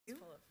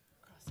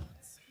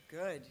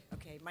Good.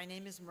 Okay, my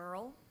name is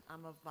Merle.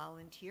 I'm a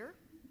volunteer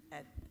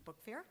at the book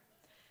fair.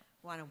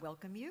 Want to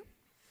welcome you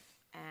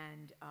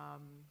and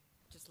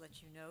just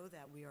let you know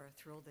that we are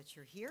thrilled that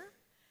you're here.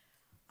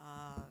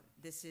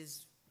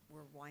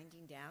 We're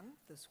winding down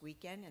this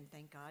weekend, and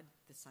thank God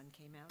the sun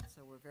came out,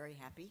 so we're very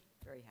happy,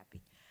 very happy.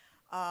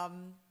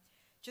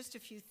 Just a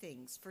few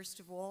things.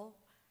 First of all,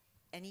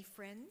 any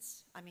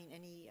friends?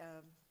 Any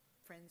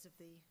friends of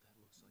the...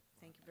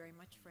 Thank you very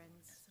much,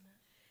 friends.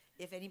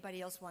 If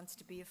anybody else wants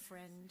to be a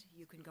friend,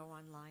 you can go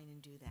online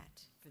and do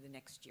that for the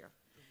next year.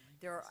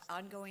 There are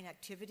ongoing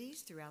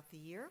activities throughout the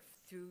year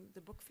through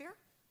the book fair,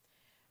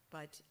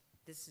 but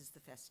this is the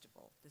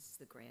festival. This is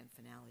the grand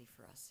finale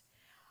for us.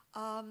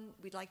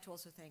 We'd like to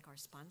also thank our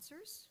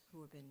sponsors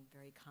who have been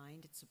very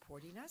kind at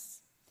supporting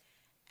us.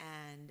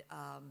 And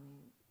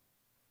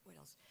what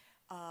else?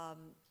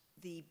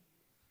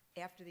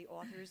 After the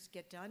authors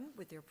get done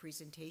with their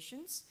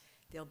presentations,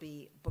 there'll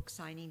be book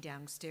signing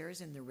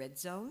downstairs in the red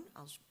zone.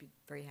 I'll be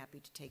very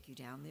happy to take you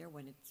down there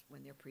when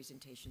their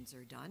presentations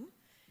are done,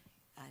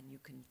 and you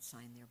can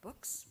sign their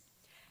books.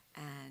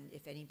 And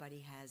if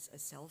anybody has a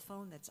cell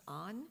phone that's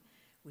on,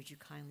 would you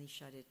kindly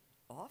shut it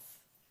off?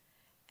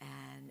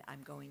 And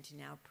I'm going to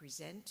now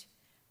present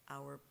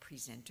our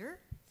presenter.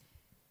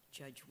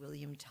 Judge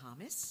William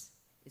Thomas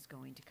is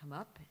going to come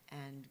up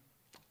and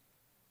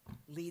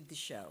lead the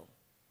show.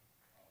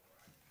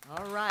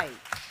 All right,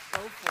 go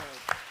for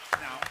it.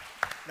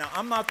 Now,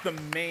 I'm not the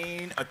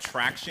main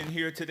attraction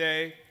here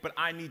today, but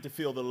I need to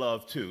feel the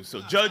love too.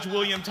 So Judge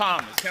William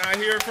Thomas, can I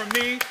hear it from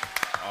me?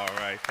 All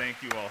right,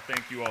 thank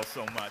you all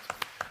so much.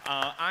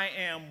 I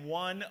am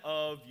one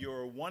of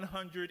your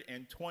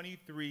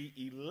 123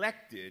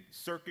 elected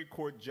circuit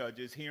court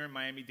judges here in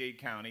Miami-Dade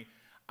County.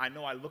 I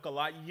know I look a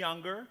lot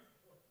younger,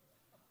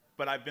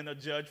 but I've been a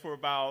judge for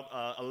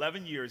about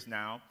 11 years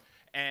now.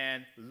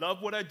 And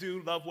love what I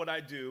do,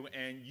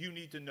 and you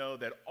need to know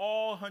that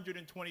all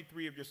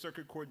 123 of your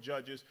circuit court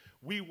judges,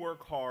 we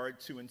work hard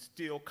to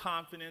instill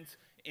confidence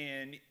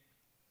in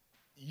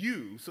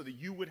you so that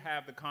you would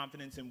have the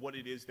confidence in what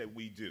it is that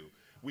we do.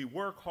 We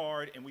work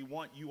hard, and we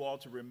want you all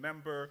to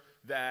remember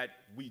that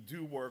we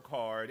do work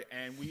hard,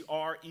 and we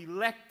are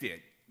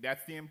elected.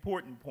 That's the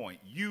important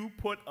point. You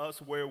put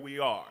us where we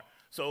are.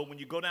 So when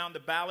you go down the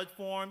ballot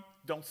form,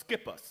 don't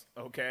skip us,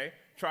 okay?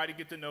 Try to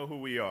get to know who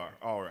we are.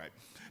 All right.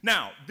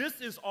 Now,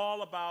 this is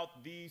all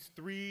about these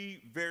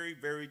three very,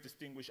 very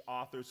distinguished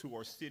authors who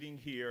are sitting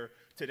here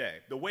today.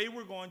 The way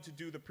we're going to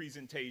do the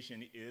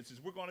presentation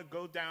is we're going to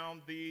go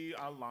down the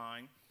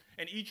line,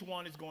 and each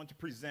one is going to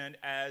present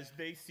as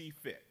they see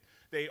fit.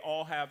 They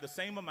all have the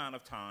same amount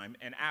of time,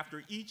 and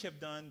after each have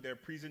done their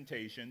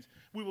presentations,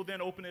 we will then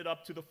open it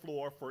up to the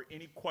floor for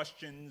any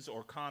questions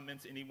or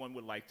comments anyone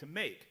would like to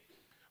make.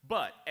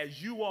 But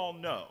as you all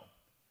know,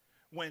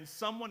 when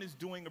someone is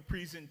doing a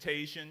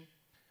presentation,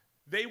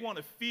 they want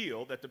to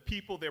feel that the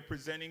people they're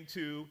presenting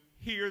to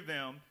hear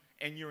them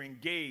and you're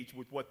engaged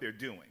with what they're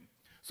doing.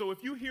 So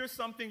if you hear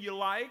something you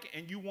like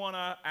and you want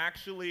to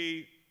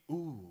actually,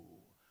 ooh,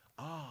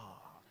 ah,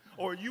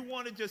 or you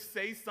want to just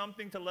say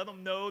something to let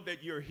them know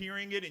that you're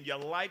hearing it and you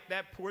like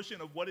that portion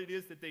of what it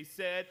is that they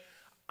said,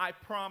 I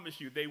promise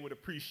you they would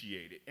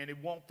appreciate it, and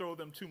it won't throw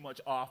them too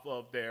much off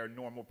of their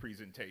normal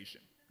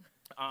presentation.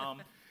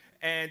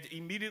 And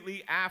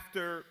immediately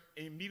after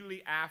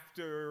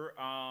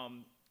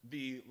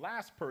the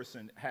last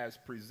person has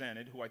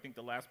presented, who I think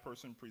the last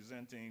person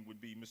presenting would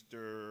be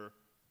Mr.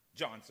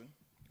 Johnson.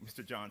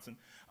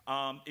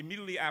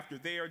 Immediately after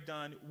they are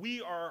done,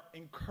 we are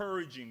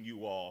encouraging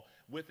you all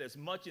with as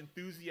much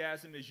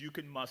enthusiasm as you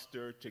can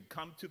muster to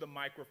come to the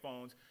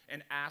microphones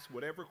and ask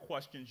whatever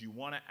questions you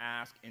want to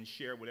ask and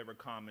share whatever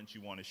comments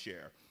you want to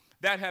share.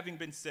 That having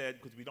been said,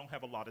 because we don't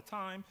have a lot of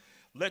time,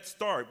 let's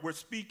start. We're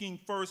speaking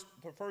first,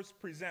 the first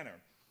presenter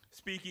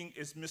speaking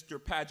is Mr.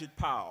 Padgett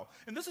Powell.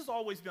 And this is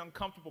always the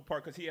uncomfortable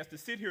part because he has to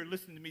sit here and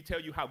listen to me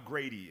tell you how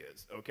great he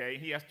is, okay?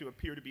 He has to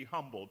appear to be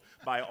humbled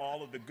by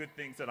all of the good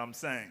things that I'm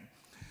saying.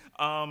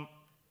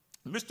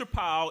 Mr.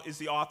 Powell is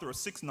the author of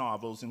 6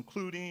 novels,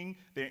 including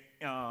the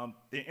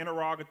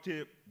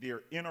interrogative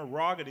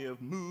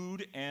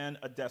Mood and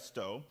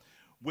Adesto,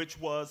 which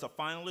was a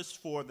finalist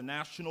for the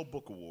National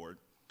Book Award,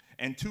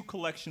 and 2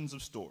 collections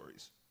of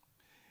stories.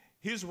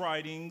 His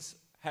writings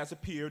has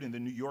appeared in the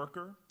New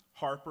Yorker,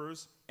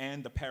 Harper's,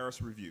 and the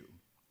Paris Review.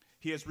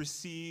 He has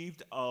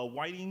received a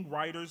Whiting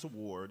Writers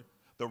Award,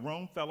 the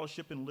Rome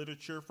Fellowship in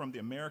Literature from the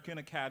American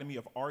Academy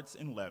of Arts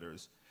and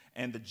Letters,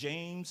 and the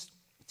James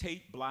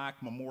Tate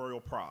Black Memorial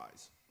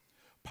Prize.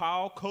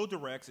 Powell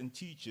co-directs and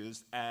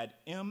teaches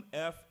at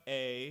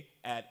MFA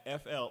at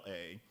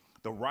FLA,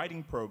 the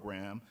writing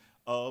program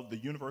of the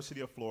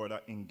University of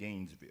Florida in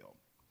Gainesville.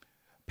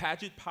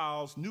 Padgett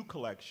Powell's new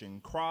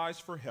collection, Cries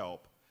for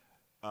Help,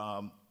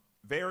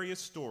 Various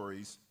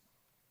Stories,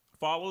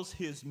 follows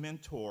his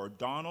mentor,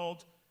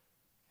 Donald,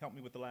 help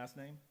me with the last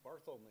name?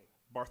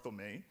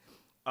 Barthelme,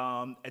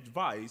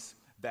 advice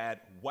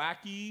that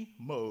wacky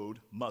mode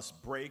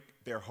must break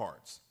their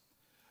hearts.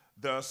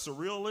 The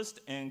surrealist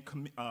and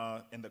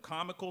the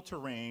comical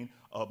terrain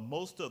of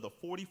most of the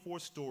 44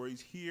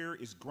 stories here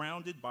is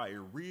grounded by a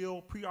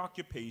real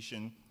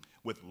preoccupation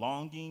with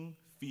longing,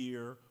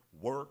 fear,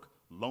 work,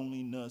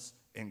 loneliness,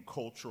 and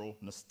cultural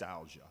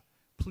nostalgia.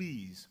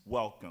 Please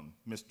welcome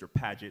Mr.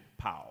 Padgett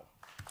Powell.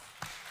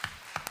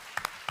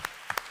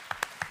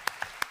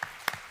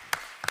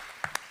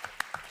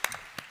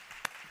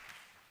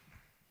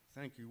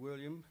 Thank you,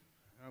 William.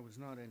 I was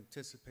not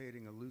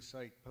anticipating a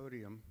lucite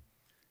podium,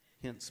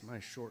 hence my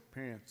short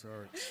pants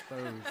are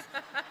exposed.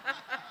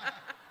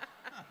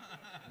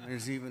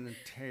 There's even a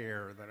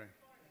tear that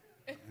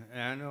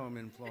I know I'm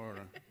in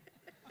Florida.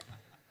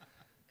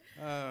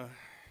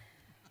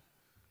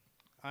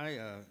 I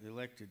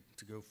elected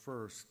to go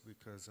first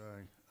because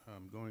I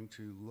am going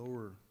to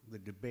lower the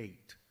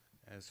debate,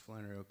 as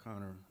Flannery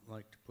O'Connor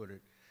liked to put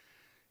it,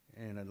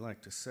 and I'd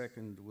like to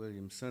second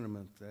William's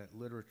sentiment that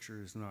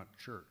literature is not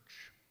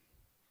church.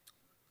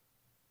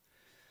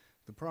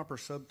 The proper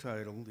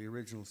subtitle, the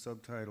original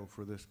subtitle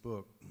for this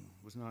book,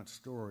 was not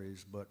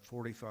stories, but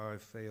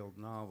 45 failed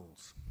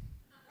novels.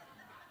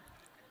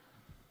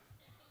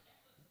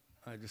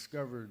 I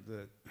discovered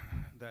that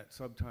that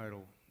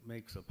subtitle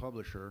makes a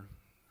publisher,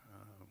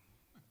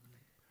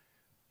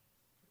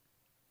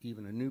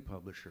 even a new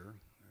publisher,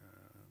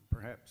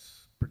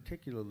 perhaps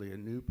particularly a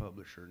new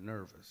publisher,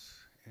 nervous.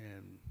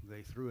 And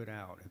they threw it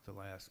out at the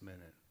last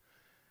minute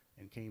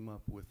and came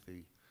up with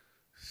the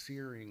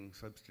searing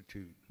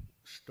substitute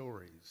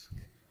stories,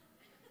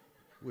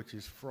 which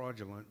is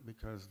fraudulent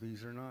because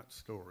these are not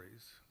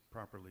stories,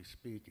 properly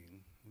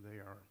speaking. They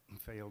are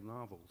failed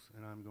novels,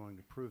 and I'm going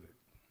to prove it.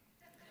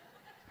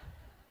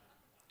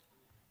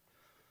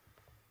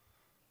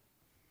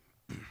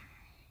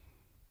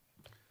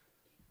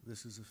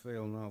 This is a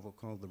failed novel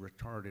called The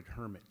Retarded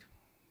Hermit.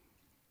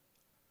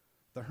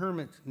 The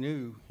hermit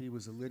knew he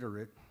was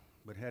illiterate,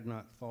 but had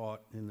not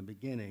thought in the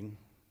beginning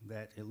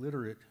that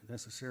illiterate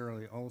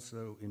necessarily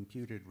also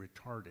imputed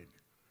retarded.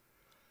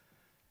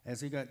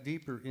 As he got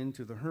deeper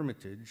into the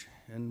hermitage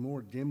and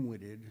more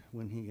dim-witted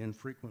when he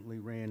infrequently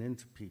ran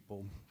into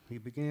people, he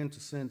began to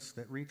sense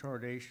that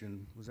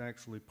retardation was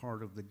actually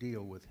part of the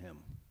deal with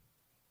him.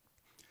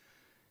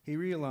 He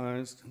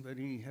realized that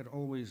he had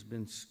always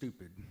been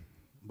stupid,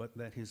 but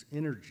that his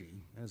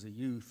energy as a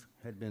youth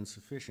had been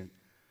sufficient,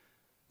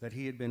 that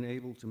he had been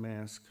able to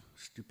mask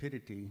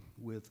stupidity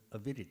with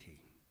avidity.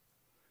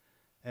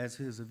 As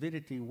his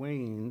avidity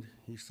waned,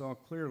 he saw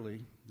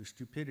clearly the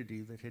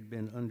stupidity that had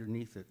been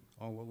underneath it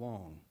all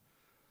along,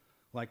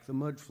 like the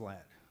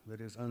mudflat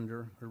that is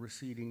under a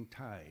receding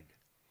tide.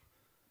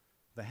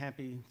 The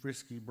happy,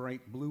 frisky,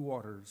 bright blue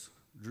waters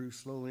drew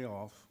slowly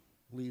off,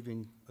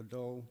 leaving a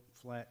dull,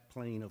 flat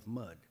plain of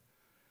mud.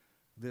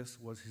 This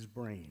was his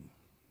brain.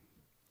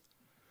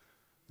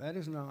 That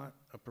is not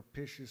a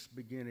propitious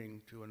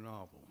beginning to a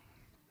novel.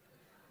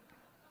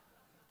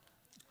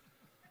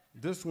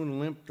 This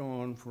one limped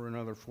on for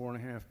another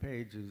 4.5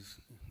 pages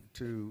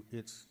to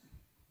its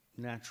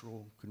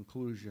natural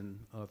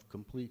conclusion of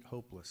complete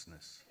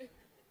hopelessness.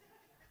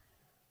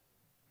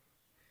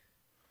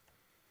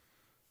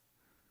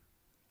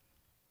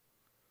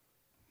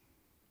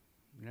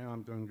 Now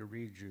I'm going to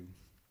read you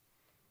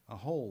a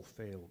whole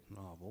failed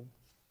novel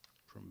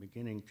from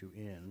beginning to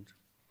end,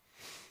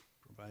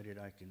 provided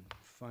I can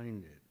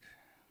find it,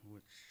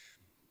 which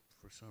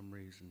for some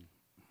reason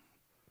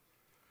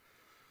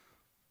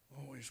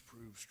always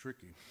proves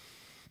tricky.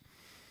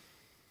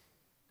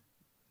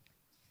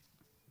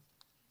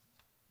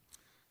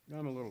 Now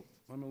I'm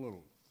a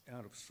little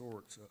out of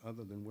sorts,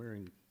 other than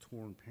wearing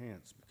torn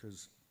pants,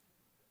 because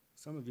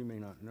some of you may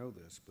not know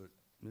this, but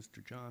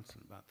Mr.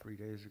 Johnson, about 3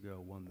 days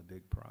ago, won the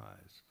big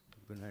prize,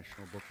 the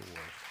National Book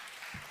Award.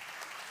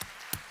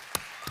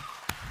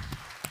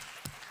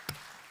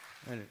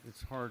 And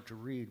it's hard to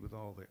read with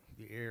all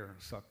the air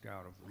sucked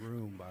out of the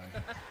room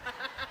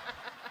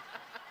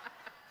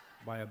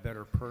by a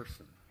better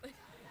person.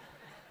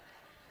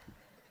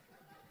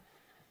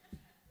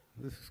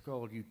 This is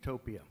called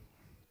Utopia.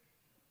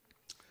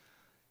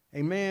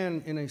 A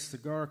man in a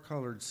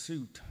cigar-colored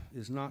suit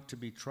is not to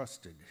be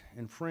trusted,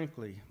 and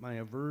frankly, my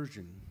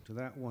aversion to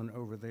that one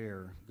over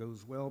there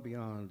goes well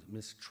beyond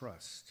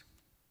mistrust.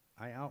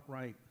 I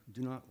outright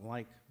do not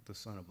like the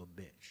son of a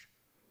bitch.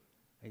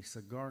 A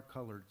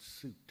cigar-colored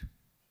suit.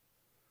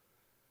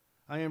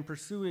 I am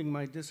pursuing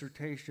my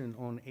dissertation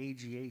on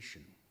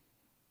ageation.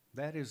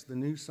 That is the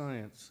new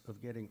science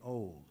of getting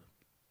old.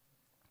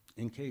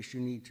 In case you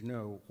need to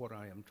know what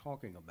I am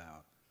talking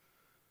about,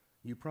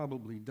 you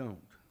probably don't.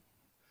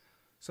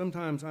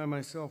 Sometimes I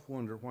myself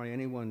wonder why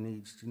anyone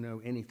needs to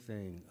know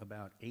anything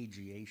about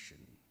ageation,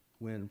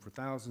 when for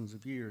thousands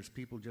of years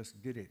people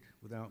just did it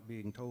without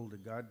being told a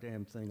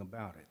goddamn thing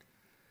about it.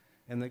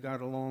 And they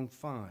got along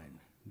fine,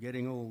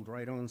 getting old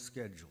right on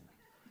schedule,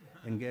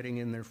 and getting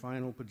in their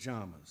final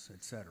pajamas,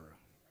 etc.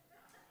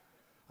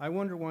 I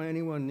wonder why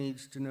anyone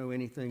needs to know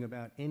anything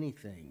about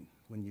anything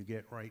when you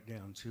get right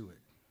down to it.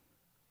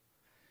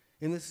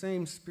 In the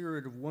same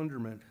spirit of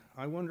wonderment,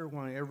 I wonder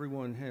why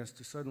everyone has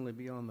to suddenly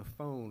be on the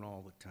phone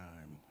all the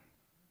time.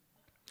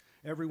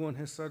 Everyone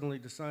has suddenly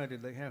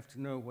decided they have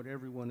to know what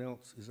everyone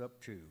else is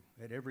up to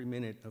at every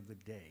minute of the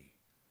day.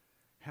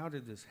 How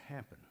did this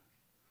happen?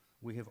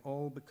 We have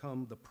all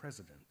become the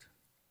president.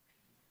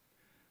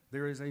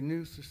 There is a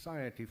new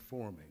society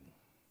forming.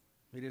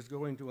 It is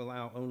going to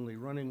allow only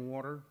running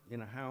water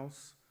in a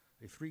house,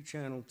 a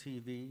 3-channel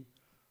TV,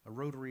 a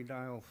rotary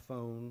dial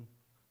phone,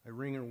 a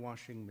Ringer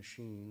washing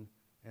machine,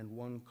 and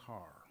 1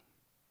 car.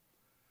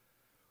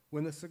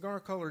 When the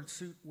cigar-colored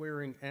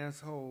suit-wearing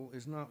asshole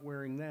is not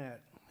wearing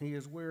that, he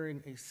is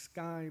wearing a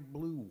sky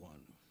blue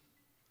one.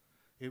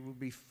 It would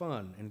be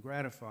fun and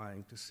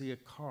gratifying to see a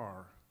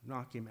car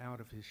knock him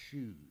out of his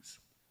shoes.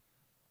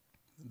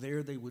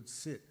 There they would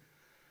sit,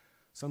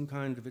 some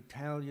kind of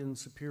Italian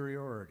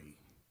superiority,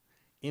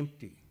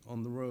 empty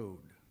on the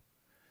road,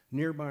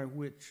 nearby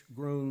which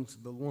groans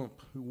the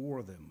lump who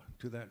wore them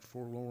to that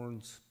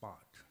forlorn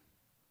spot.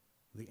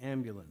 The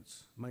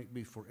ambulance might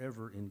be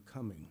forever in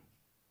coming.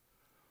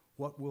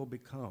 What will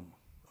become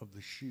of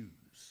the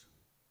shoes?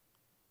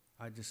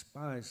 I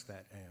despise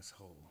that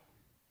asshole.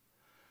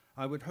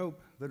 I would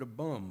hope that a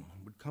bum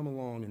would come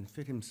along and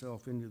fit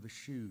himself into the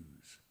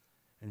shoes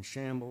and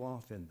shamble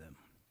off in them,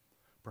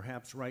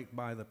 perhaps right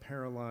by the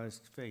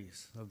paralyzed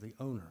face of the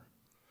owner,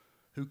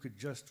 who could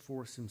just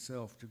force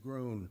himself to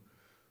groan,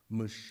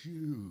 "My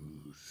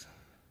shoes."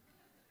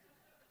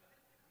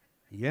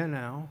 "Yeah,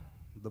 now,"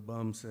 the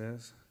bum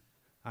says,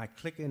 "I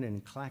clickin'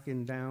 and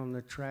clackin' down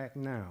the track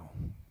now."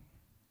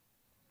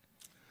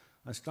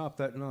 I stopped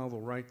that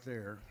novel right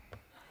there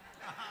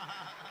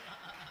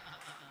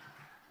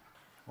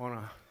on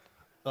a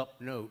up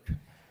note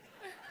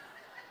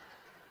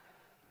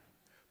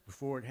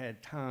before it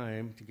had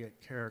time to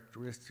get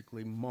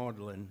characteristically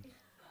maudlin.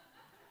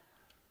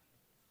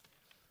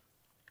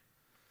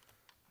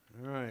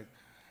 All right,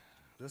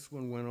 this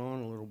one went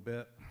on a little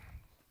bit.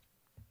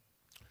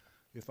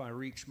 If I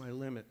reach my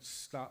limits,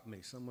 stop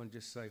me. Someone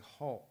just say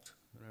halt,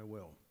 and I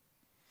will.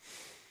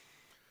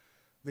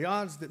 The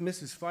odds that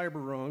Mrs.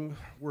 Fiberung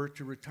were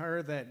to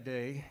retire that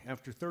day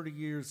after 30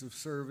 years of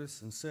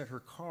service and set her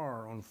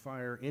car on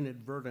fire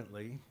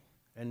inadvertently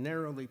and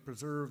narrowly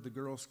preserve the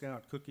Girl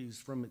Scout cookies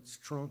from its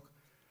trunk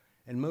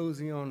and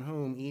mosey on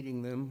home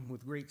eating them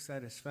with great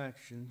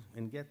satisfaction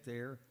and get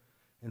there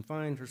and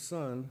find her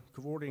son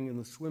cavorting in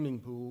the swimming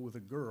pool with a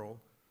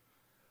girl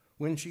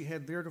when she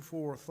had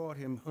theretofore thought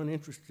him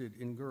uninterested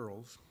in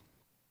girls,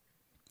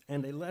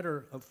 and a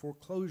letter of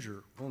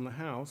foreclosure on the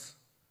house,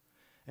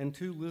 and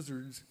 2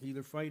 lizards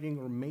either fighting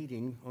or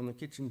mating on the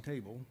kitchen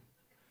table,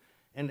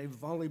 and a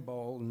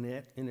volleyball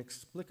net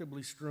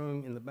inexplicably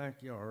strung in the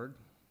backyard,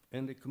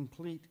 and a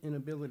complete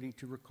inability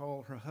to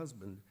recall her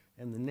husband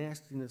and the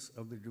nastiness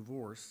of the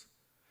divorce,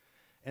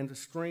 and a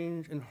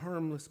strange and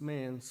harmless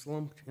man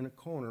slumped in a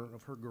corner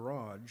of her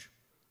garage,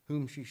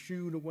 whom she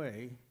shooed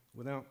away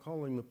without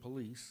calling the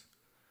police,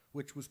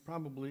 which was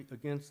probably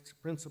against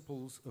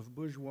principles of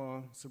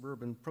bourgeois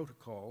suburban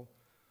protocol,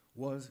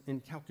 was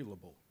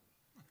incalculable.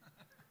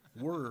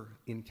 Were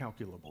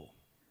incalculable.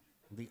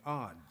 The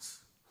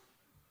odds.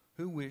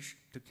 Who wished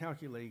to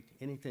calculate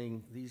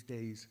anything these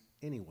days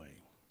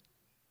anyway?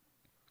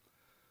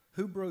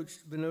 Who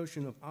broached the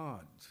notion of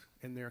odds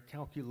and their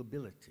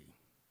calculability?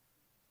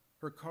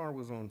 Her car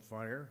was on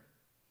fire.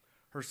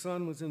 Her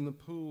son was in the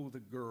pool with a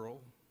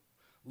girl.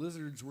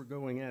 Lizards were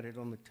going at it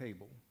on the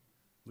table.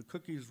 The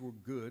cookies were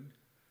good.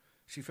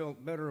 She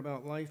felt better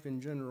about life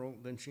in general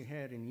than she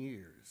had in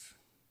years.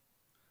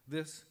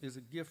 This is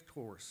a gift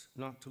horse,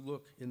 not to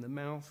look in the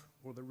mouth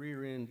or the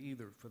rear end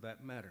either, for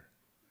that matter.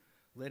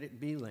 Let it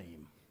be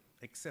lame.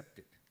 Accept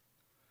it.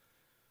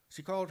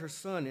 She called her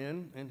son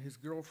in and his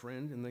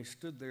girlfriend, and they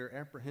stood there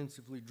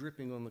apprehensively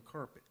dripping on the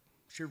carpet,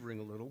 shivering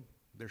a little,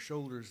 their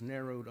shoulders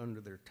narrowed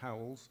under their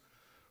towels,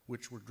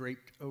 which were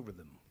draped over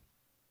them.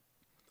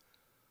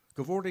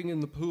 Cavorting in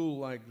the pool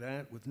like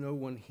that with no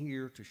one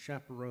here to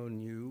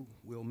chaperone you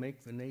will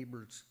make the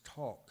neighbors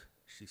talk,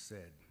 she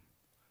said.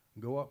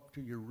 Go up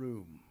to your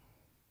room.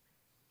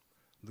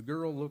 The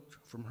girl looked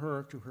from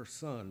her to her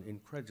son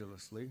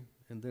incredulously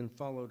and then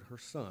followed her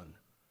son,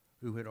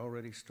 who had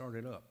already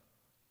started up,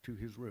 to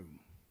his room.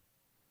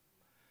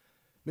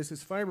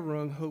 Mrs.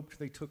 Fiberung hoped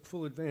they took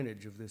full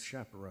advantage of this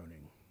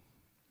chaperoning.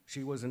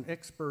 She was an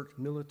expert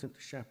militant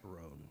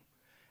chaperone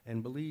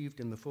and believed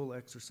in the full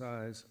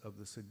exercise of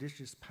the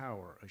seditious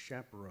power a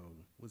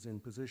chaperone was in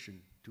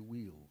position to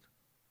wield.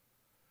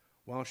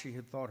 While she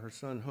had thought her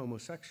son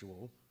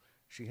homosexual,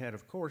 she had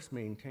of course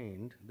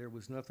maintained there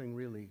was nothing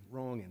really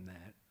wrong in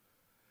that,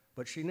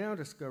 but she now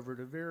discovered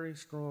a very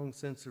strong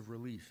sense of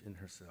relief in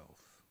herself,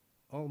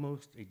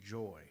 almost a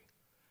joy,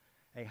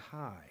 a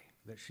high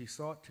that she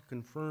sought to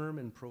confirm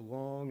and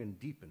prolong and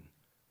deepen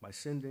by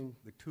sending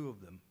the 2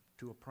 of them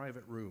to a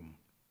private room.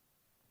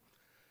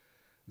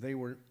 They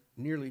were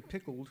nearly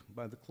pickled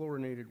by the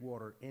chlorinated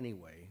water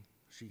anyway,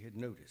 she had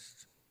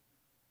noticed.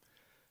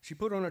 She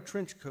put on a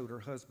trench coat her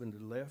husband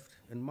had left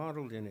and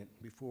modeled in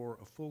it before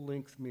a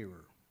full-length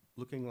mirror,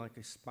 looking like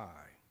a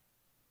spy.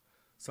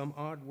 Some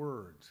odd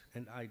words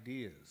and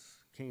ideas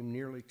came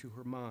nearly to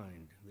her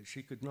mind that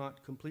she could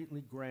not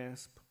completely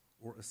grasp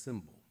or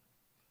assemble.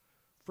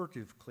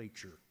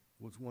 furtiveclature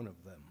was one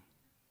of them.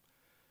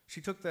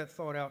 She took that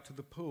thought out to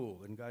the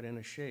pool and got in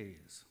a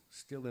chaise,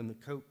 still in the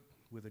coat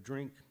with a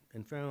drink,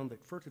 and found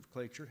that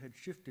furtiveclature had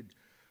shifted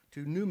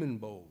to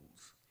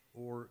numenboles,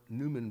 or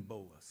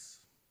numenbolus.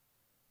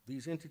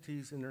 These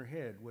entities in her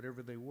head,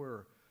 whatever they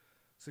were,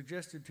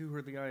 suggested to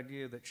her the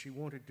idea that she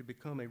wanted to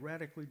become a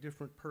radically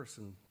different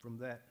person from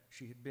that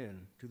she had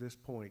been to this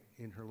point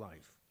in her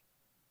life.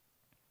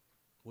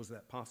 Was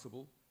that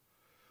possible?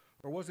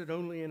 Or was it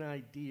only an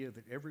idea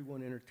that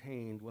everyone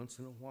entertained once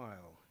in a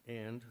while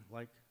and,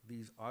 like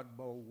these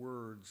oddball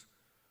words,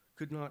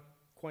 could not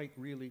quite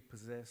really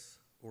possess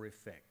or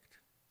effect?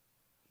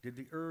 Did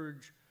the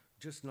urge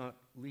just not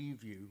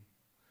leave you,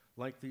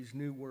 like these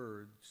new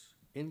words,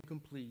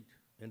 incomplete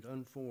and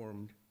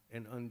unformed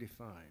and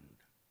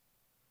undefined?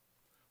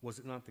 Was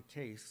it not the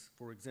case,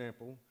 for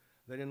example,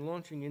 that in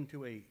launching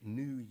into a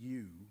new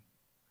you,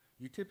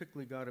 you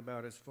typically got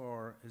about as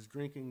far as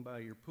drinking by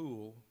your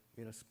pool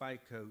in a spy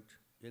coat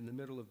in the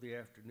middle of the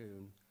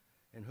afternoon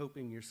and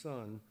hoping your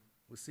son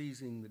was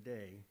seizing the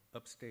day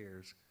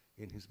upstairs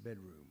in his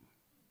bedroom?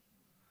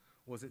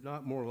 Was it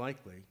not more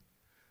likely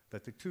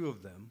that the two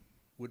of them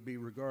would be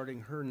regarding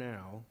her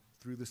now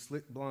through the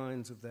slit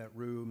blinds of that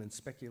room and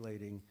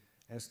speculating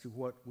as to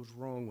what was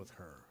wrong with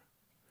her,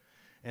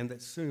 and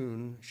that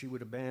soon she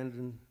would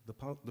abandon the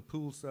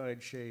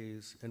poolside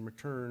chaise and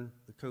return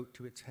the coat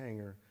to its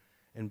hanger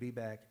and be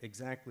back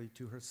exactly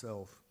to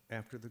herself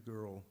after the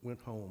girl went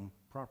home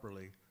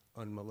properly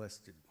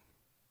unmolested?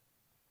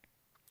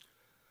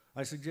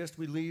 I suggest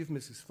we leave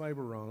Mrs.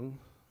 Fiberung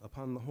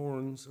upon the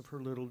horns of her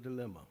little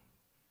dilemma,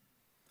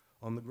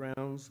 on the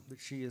grounds that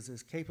she is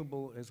as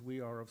capable as we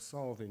are of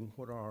solving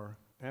what are,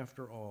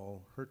 after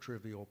all, her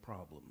trivial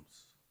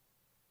problems.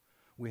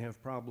 We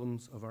have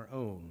problems of our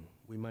own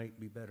we might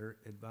be better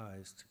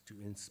advised to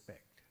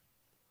inspect.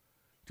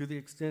 To the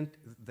extent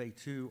that they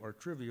too are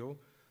trivial,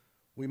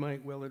 we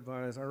might well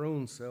advise our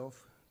own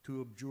self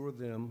to abjure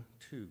them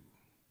too.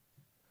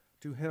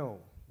 To hell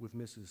with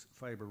Mrs.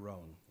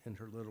 Fiberung and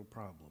her little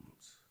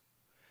problems,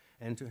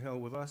 and to hell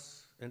with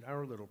us and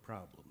our little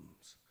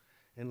problems,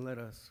 and let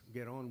us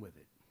get on with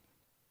it.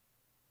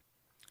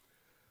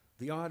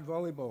 The odd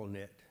volleyball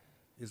net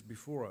is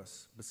before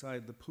us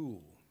beside the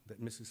pool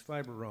that Mrs.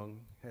 Fiberung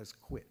has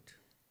quit.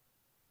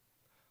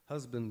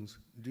 Husbands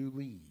do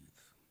leave.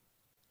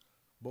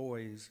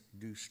 Boys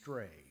do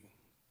stray.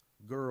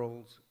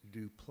 Girls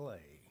do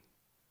play.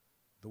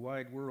 The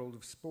wide world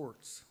of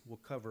sports will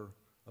cover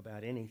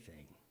about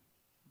anything.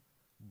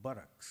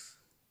 Buttocks.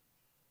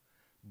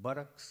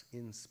 Buttocks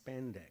in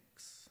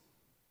spandex.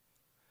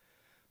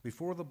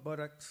 Before the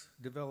buttocks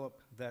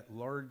develop that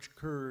large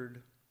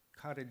curd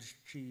cottage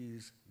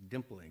cheese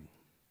dimpling,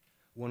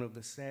 one of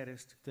the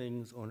saddest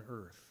things on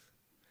earth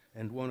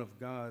and one of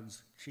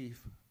God's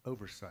chief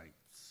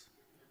oversights.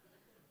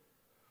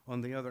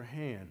 On the other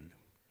hand,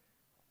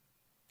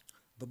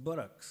 the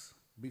buttocks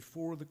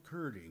before the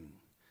curding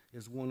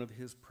is one of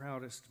his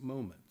proudest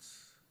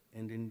moments,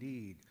 and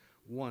indeed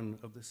one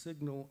of the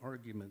signal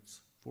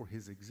arguments for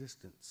his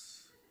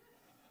existence.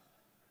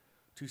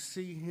 To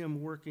see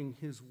him working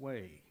his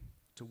way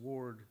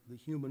toward the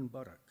human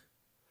buttock,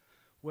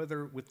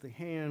 whether with the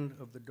hand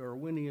of the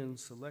Darwinian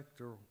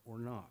selector or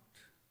not,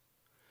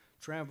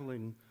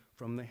 traveling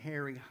from the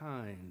hairy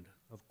hind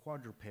of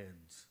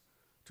quadrupeds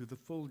to the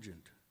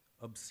fulgent,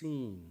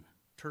 obscene,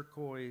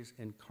 turquoise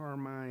and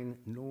carmine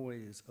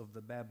noise of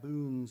the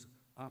baboon's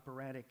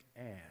operatic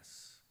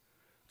ass,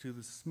 to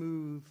the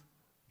smooth,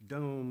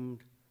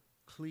 domed,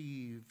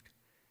 cleaved,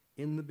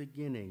 in the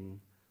beginning,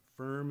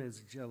 firm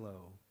as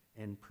jello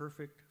and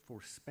perfect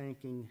for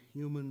spanking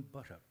human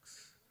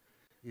buttocks,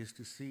 is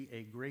to see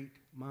a great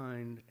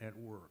mind at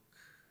work.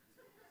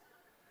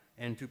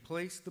 And to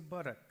place the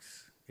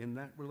buttocks in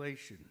that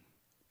relation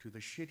to the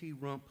shitty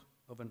rump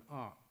of an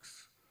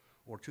ox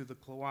or to the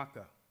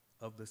cloaca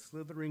of the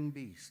slithering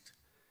beast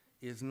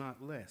is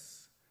not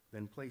less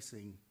than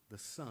placing the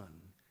sun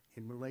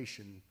in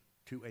relation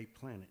to a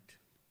planet.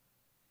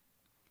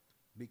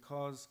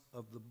 Because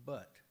of the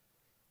butt,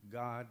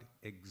 God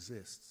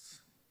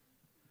exists.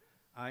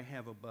 I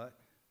have a butt,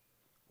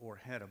 or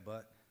had a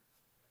butt,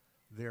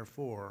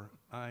 therefore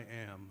I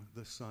am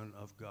the Son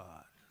of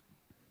God.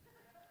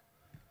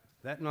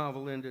 That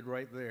novel ended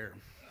right there.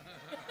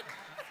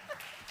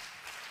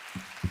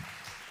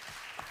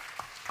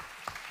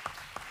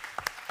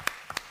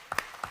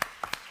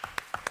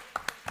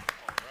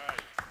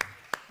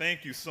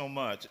 Thank you so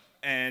much.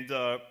 And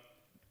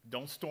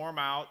don't storm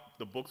out.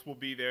 The books will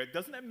be there.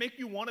 Doesn't that make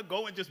you want to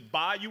go and just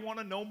buy? You want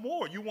to know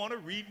more. You want to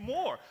read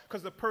more.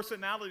 Because the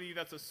personality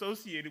that's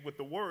associated with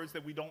the words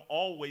that we don't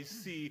always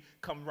see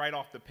come right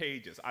off the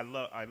pages. I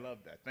love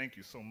that. Thank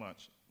you so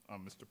much,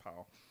 Mr.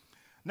 Powell.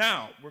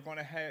 Now, we're going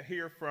to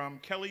hear from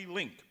Kelly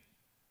Link.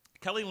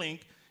 Kelly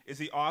Link is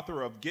the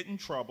author of Get in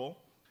Trouble,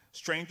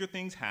 Stranger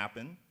Things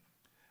Happen,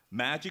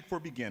 Magic for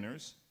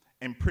Beginners,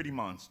 and Pretty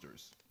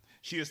Monsters.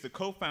 She is the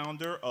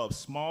co-founder of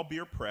Small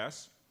Beer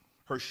Press.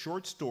 Her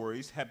short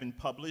stories have been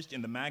published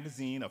in the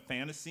magazine of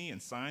fantasy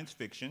and science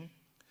fiction,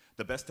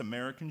 The Best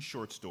American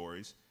Short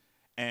Stories,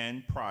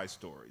 and prize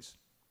stories.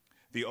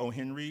 The O.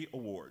 Henry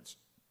Awards.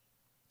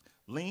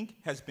 Link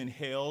has been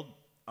hailed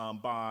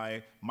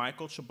by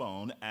Michael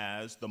Chabon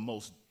as the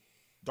most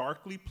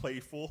darkly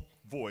playful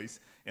voice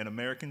in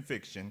American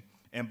fiction,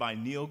 and by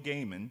Neil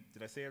Gaiman,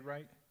 did I say it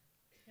right?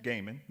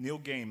 Gaiman, Neil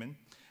Gaiman,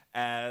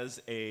 as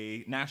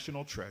a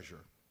national treasure.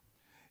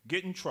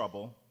 Get in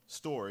Trouble,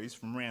 Stories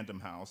from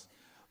Random House,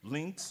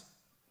 Link's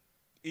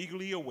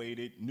eagerly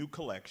awaited new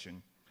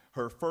collection,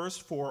 her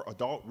first for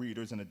adult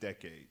readers in a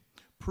decade,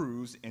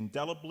 proves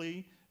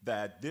indelibly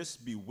that this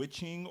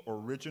bewitching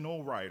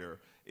original writer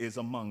is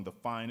among the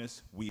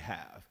finest we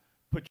have.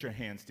 Put your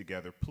hands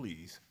together,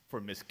 please,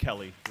 for Miss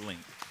Kelly Link.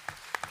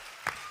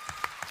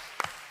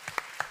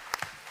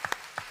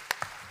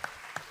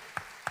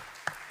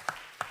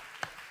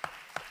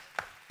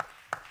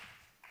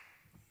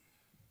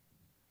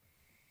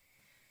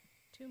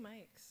 Two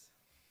mics.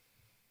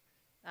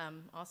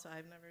 Also,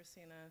 I've never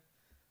seen a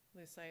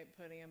lucite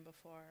podium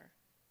before.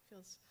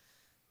 Feels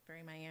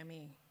very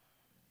Miami,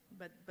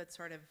 but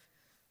sort of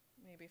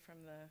maybe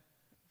from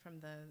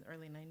the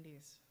early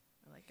 90s.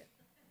 I like it.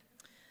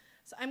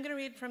 So I'm going to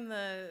read from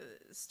the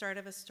start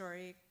of a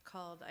story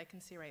called I Can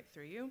See Right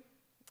Through You,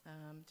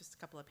 just a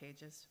couple of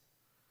pages.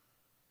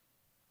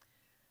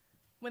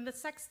 When the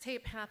sex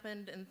tape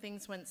happened and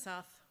things went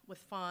south with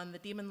Fawn, the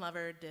demon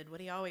lover did what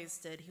he always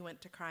did. He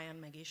went to cry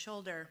on Maggie's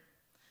shoulder.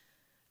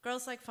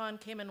 Girls like Fawn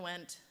came and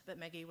went, but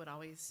Maggie would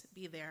always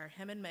be there.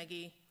 Him and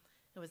Maggie,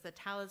 it was the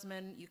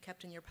talisman you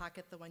kept in your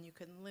pocket, the one you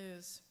couldn't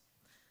lose.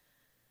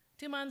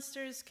 Two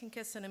monsters can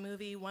kiss in a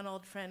movie. One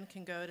old friend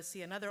can go to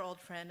see another old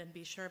friend and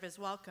be sure of his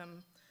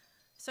welcome.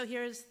 So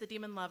here's the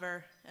demon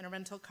lover in a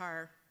rental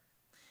car.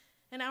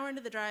 An hour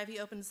into the drive, he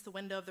opens the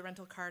window of the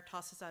rental car,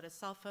 tosses out his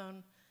cell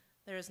phone.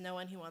 There is no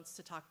one he wants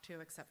to talk to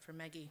except for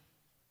Maggie.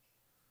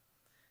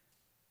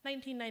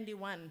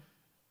 1991.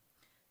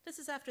 This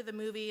is after the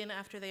movie and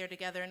after they are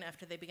together and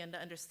after they begin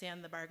to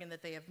understand the bargain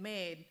that they have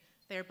made.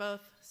 They are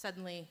both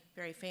suddenly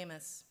very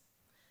famous.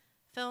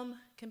 Film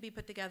can be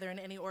put together in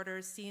any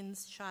order,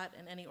 scenes shot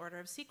in any order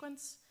of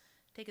sequence.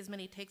 Take as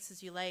many takes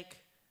as you like.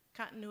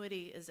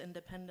 Continuity is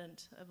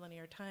independent of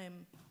linear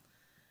time.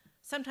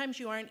 Sometimes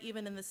you aren't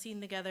even in the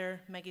scene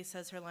together. Maggie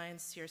says her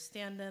lines to your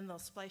stand-in. They'll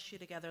splice you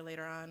together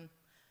later on.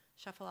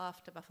 Shuffle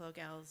off to Buffalo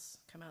Gals,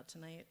 come out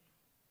tonight.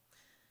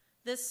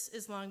 This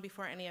is long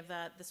before any of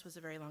that. This was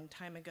a very long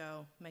time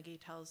ago. Maggie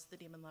tells the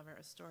demon lover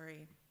a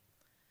story.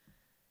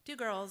 Two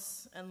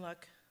girls, and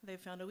look, they've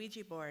found a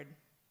Ouija board.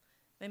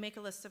 They make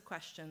a list of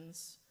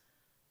questions.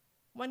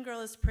 One girl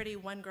is pretty,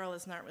 one girl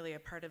is not really a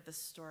part of this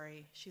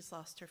story. She's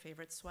lost her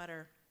favorite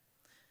sweater.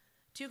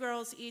 Two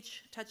girls,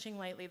 each touching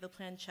lightly the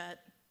planchette.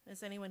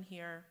 Is anyone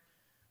here?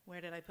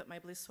 Where did I put my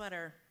blue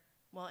sweater?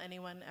 Will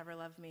anyone ever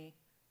love me?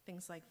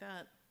 Things like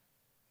that.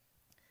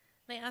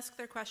 They ask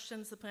their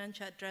questions, the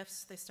planchette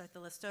drifts, they start the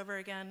list over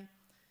again.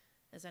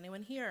 Is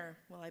anyone here?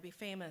 Will I be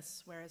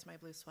famous? Where is my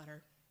blue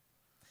sweater?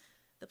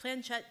 The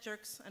planchette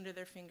jerks under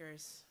their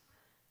fingers.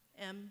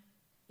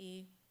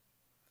 M-E.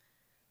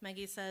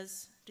 Maggie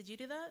says, did you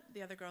do that?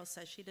 The other girl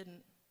says she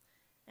didn't.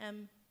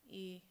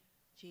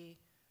 M-E-G,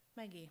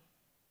 Maggie.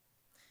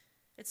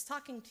 It's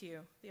talking to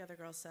you, the other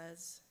girl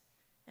says.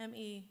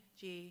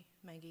 M-E-G,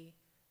 Maggie,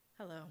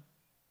 hello.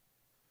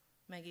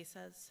 Maggie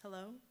says,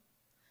 hello.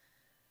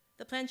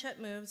 The planchette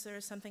moves, there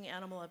is something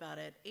animal about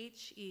it.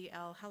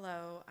 H-E-L,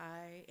 hello,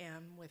 I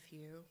am with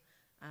you.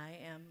 I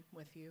am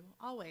with you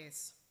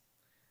always.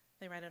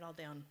 They write it all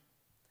down.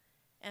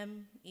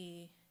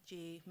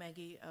 M-E-G,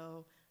 Maggie,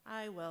 O,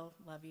 I will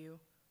love you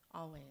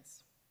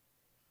always.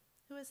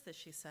 Who is this,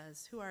 she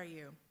says. Who are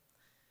you?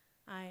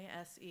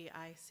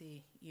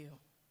 I-S-E-I-C-U.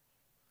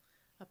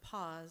 A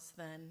pause,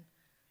 then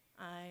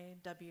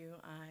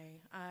I-W-I,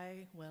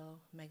 I will,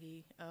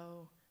 Maggie,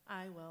 O,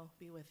 I will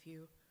be with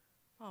you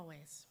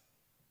always.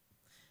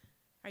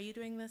 Are you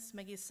doing this?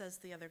 Maggie says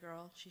the other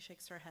girl. She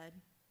shakes her head.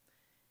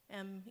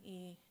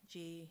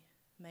 M-E-G,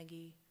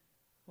 Maggie,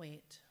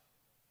 wait.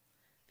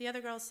 The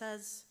other girl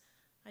says,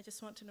 I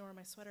just want to know where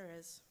my sweater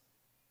is.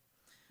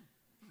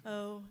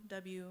 O-W-A-I-O,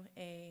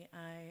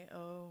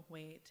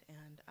 wait,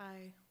 and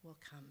I will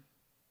come.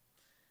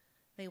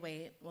 They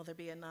wait. Will there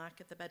be a knock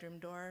at the bedroom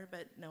door?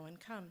 But no one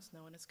comes.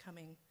 No one is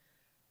coming.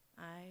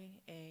 I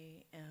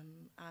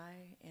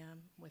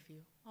am with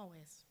you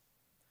always.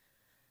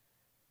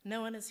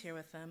 No one is here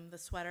with them. The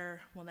sweater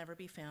will never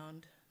be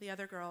found. The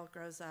other girl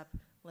grows up,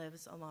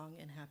 lives a long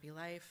and happy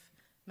life.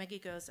 Maggie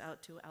goes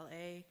out to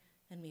L.A.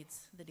 and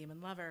meets the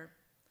demon lover.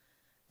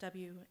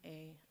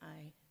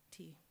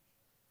 W-A-I-T.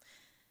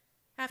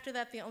 After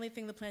that, the only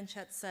thing the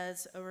planchette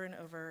says over and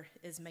over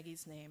is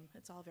Maggie's name.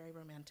 It's all very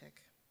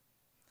romantic.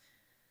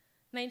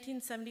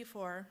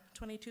 1974,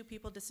 22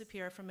 people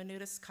disappear from a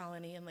nudist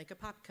colony in Lake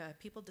Apopka.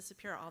 People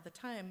disappear all the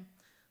time.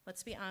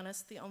 Let's be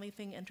honest, the only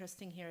thing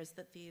interesting here is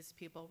that these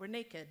people were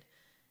naked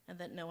and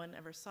that no one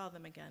ever saw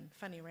them again.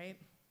 Funny, right?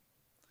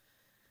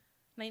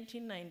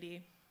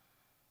 1990.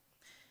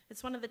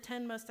 It's one of the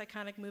 10 most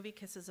iconic movie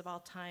kisses of all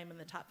time. In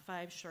the top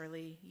 5,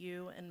 surely,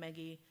 you and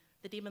Maggie,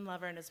 the demon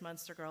lover and his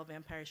monster girl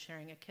vampire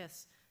sharing a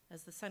kiss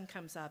as the sun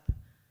comes up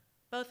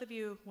Both of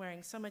you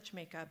wearing so much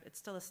makeup, it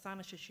still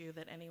astonishes you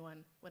that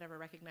anyone would ever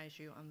recognize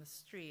you on the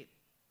street.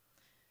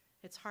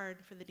 It's hard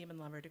for the demon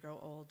lover to grow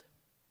old.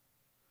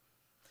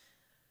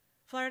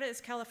 Florida is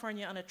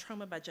California on a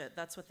trauma budget.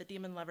 That's what the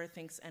demon lover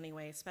thinks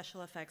anyway.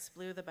 Special effects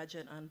blew the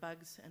budget on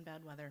bugs and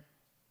bad weather.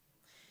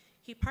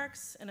 He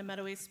parks in a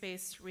meadowy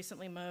space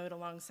recently mowed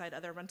alongside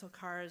other rental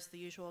cars, the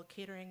usual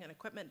catering and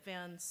equipment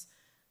vans.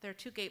 There are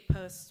 2 gate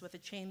posts with a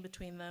chain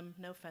between them,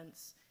 no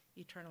fence,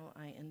 eternal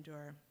I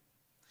endure.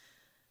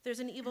 There's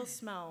an evil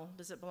smell.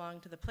 Does it belong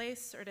to the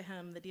place or to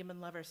him? The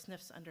demon lover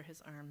sniffs under his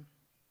arm.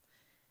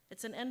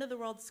 It's an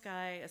end-of-the-world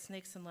sky, a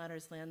snakes and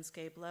ladders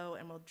landscape, low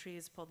emerald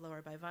trees pulled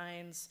lower by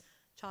vines,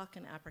 chalk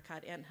and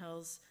apricot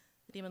anthills.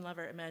 The demon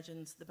lover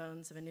imagines the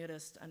bones of a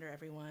nudist under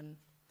every one.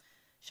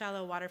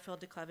 Shallow water-filled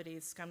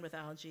declivities scummed with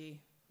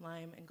algae,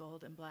 lime and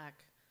gold and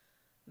black.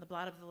 The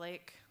blot of the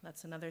lake,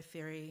 that's another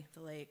theory,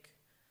 the lake.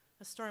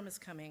 A storm is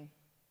coming.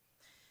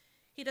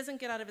 He doesn't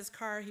get out of his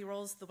car. He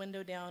rolls the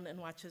window down and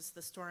watches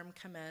the storm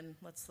come in.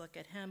 Let's look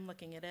at him,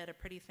 looking at it, a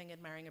pretty thing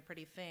admiring a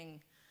pretty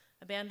thing.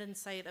 Abandoned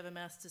site of a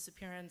mass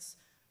disappearance,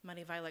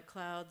 muddy violet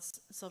clouds,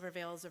 silver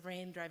veils of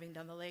rain driving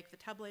down the lake, the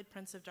tabloid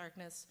prince of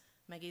darkness,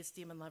 Maggie's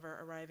demon lover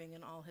arriving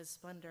in all his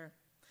splendor.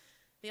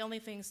 The only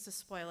things to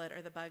spoil it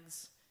are the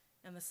bugs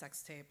and the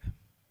sex tape.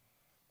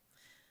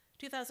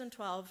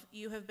 2012,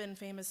 you have been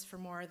famous for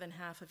more than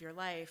half of your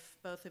life,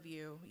 both of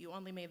you. You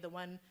only made the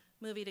one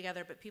movie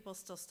together, but people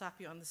still stop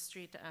you on the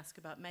street to ask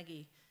about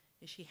Maggie.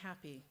 Is she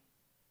happy?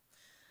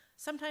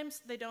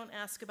 Sometimes they don't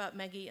ask about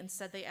Maggie,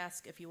 instead they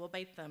ask if you will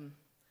bite them.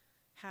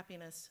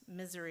 Happiness,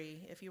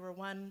 misery. If you were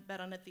one,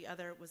 bet on it the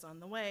other was on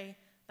the way.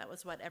 That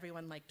was what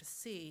everyone liked to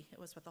see. It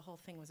was what the whole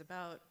thing was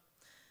about.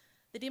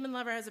 The demon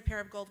lover has a pair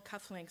of gold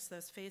cufflinks,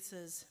 those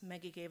faces.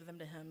 Maggie gave them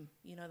to him.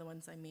 You know the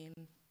ones I mean.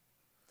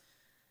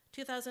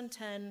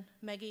 2010,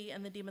 Maggie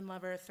and the demon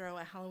lover throw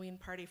a Halloween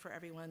party for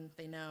everyone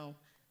they know.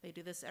 They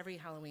do this every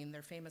Halloween.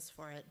 They're famous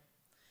for it.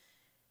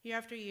 Year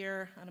after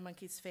year, on a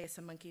monkey's face,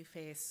 a monkey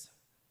face,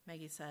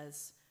 Maggie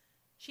says,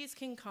 she's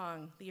King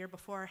Kong. The year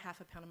before,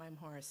 half a pantomime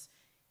horse.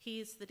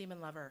 He's the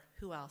demon lover.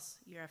 Who else?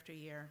 Year after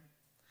year.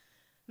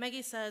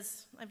 Maggie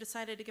says, I've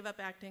decided to give up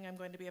acting. I'm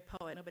going to be a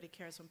poet. Nobody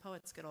cares when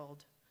poets get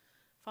old.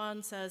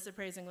 Fawn says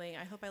appraisingly,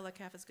 I hope I look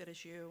half as good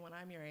as you when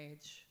I'm your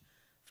age.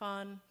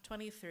 Fawn,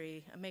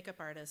 23, a makeup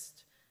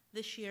artist.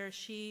 This year,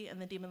 she and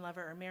the demon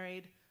lover are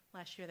married.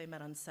 Last year, they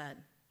met on set.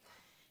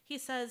 He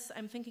says,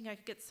 I'm thinking I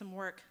could get some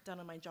work done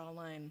on my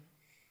jawline.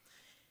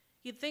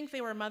 You'd think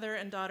they were mother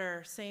and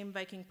daughter, same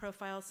Viking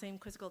profile, same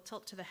quizzical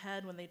tilt to the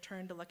head when they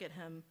turned to look at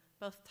him,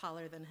 both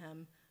taller than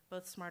him,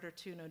 both smarter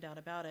too, no doubt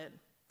about it.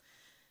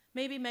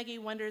 Maybe Maggie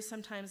wonders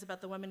sometimes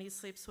about the woman he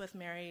sleeps with,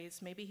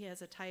 marries. Maybe he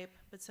has a type,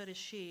 but so does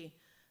she.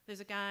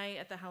 There's a guy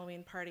at the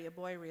Halloween party, a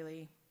boy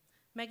really.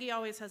 Maggie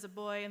always has a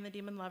boy, and the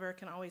demon lover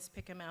can always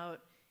pick him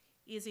out.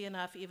 Easy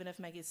enough, even if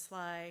Maggie's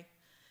sly.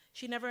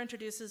 She never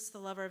introduces the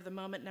lover of the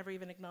moment, never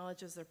even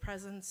acknowledges their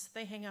presence.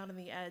 They hang out on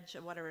the edge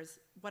of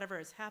whatever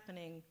is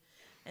happening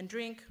and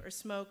drink or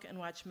smoke and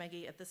watch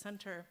Maggie at the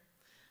center.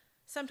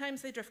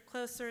 Sometimes they drift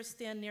closer,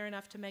 stand near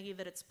enough to Maggie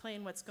that it's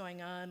plain what's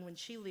going on. When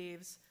she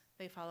leaves,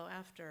 they follow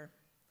after.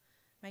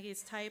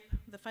 Maggie's type,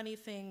 the funny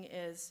thing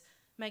is,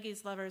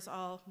 Maggie's lovers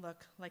all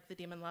look like the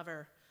demon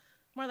lover.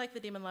 More like the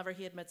demon lover,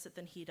 he admits it,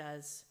 than he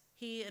does.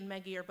 He and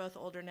Maggie are both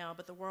older now,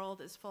 but the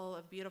world is full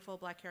of beautiful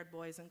black-haired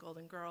boys and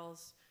golden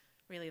girls.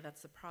 Really,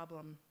 that's the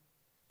problem.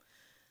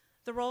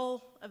 The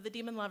role of the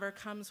demon lover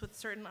comes with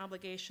certain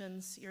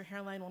obligations. Your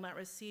hairline will not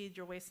recede,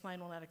 your waistline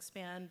will not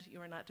expand,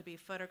 you are not to be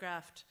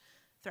photographed,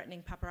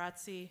 threatening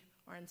paparazzi,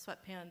 or in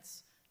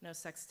sweatpants, no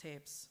sex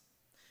tapes.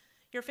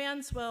 Your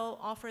fans will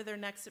offer their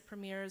necks at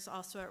premieres,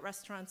 also at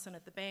restaurants and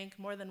at the bank,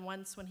 more than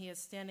once when he is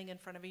standing in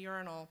front of a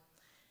urinal.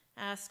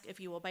 Ask if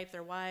you will bite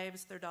their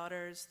wives, their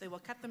daughters. They will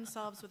cut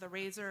themselves with a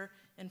razor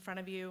in front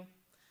of you.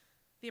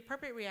 The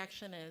appropriate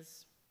reaction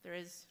is, there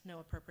is no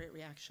appropriate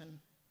reaction.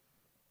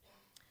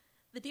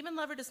 The demon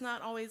lover does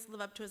not always live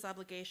up to his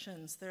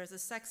obligations. There is a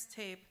sex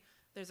tape,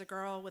 there's a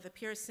girl with a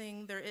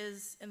piercing, there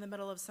is, in the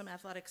middle of some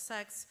athletic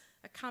sex,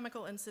 a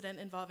comical incident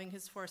involving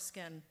his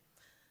foreskin.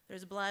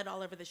 There's blood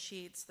all over the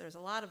sheets, there's a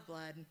lot of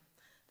blood.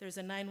 There's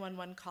a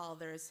 911 call,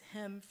 there's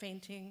him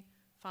fainting,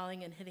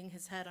 falling and hitting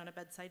his head on a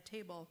bedside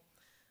table.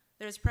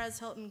 There's Perez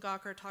Hilton,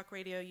 Gawker, talk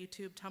radio,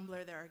 YouTube,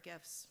 Tumblr, there are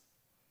gifs.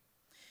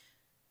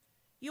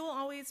 You will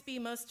always be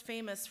most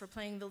famous for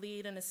playing the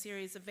lead in a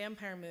series of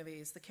vampire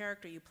movies. The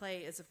character you play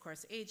is, of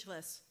course,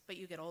 ageless, but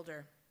you get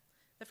older.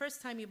 The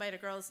first time you bite a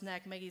girl's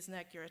neck, Maggie's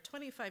neck, you're a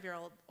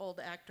 25-year-old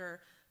actor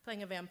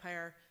playing a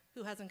vampire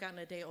who hasn't gotten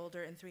a day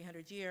older in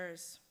 300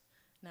 years.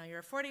 Now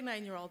you're a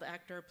 49-year-old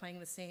actor playing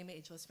the same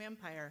ageless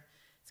vampire.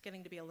 It's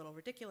getting to be a little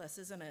ridiculous,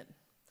 isn't it?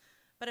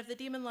 But if the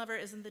demon lover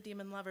isn't the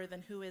demon lover,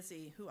 then who is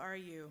he? Who are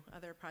you?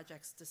 Other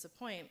projects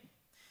disappoint.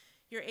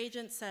 Your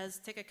agent says,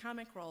 take a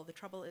comic role. The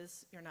trouble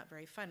is, you're not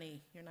very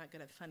funny. You're not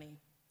good at funny.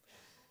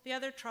 The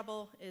other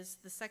trouble is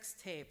the sex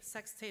tape.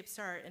 Sex tapes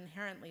are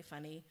inherently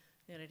funny.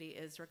 Nudity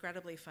is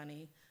regrettably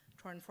funny.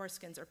 Torn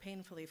foreskins are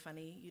painfully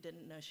funny. You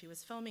didn't know she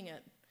was filming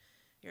it.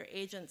 Your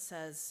agent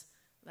says,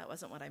 That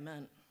wasn't what I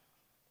meant.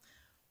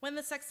 When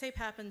the sex tape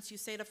happens, you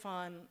say to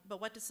Fawn, but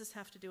what does this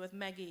have to do with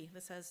Meggie?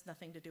 This has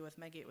nothing to do with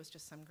Meggie, it was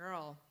just some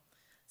girl.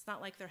 It's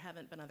not like there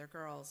haven't been other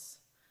girls.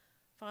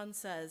 Fawn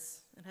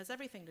says, it has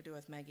everything to do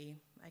with Meggie.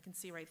 I can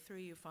see right through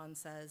you, Fawn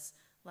says,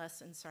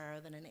 less in sorrow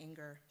than in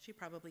anger. She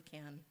probably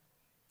can.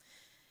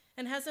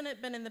 And hasn't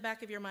it been in the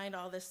back of your mind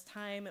all this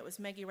time? It was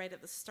Meggie right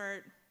at the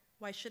start.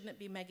 Why shouldn't it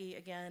be Meggie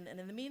again? And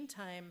in the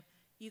meantime,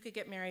 you could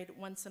get married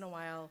once in a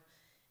while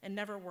and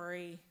never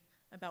worry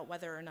about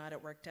whether or not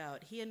it worked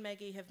out. He and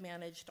Meggie have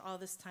managed all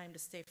this time to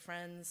stay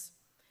friends.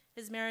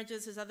 His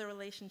marriages, his other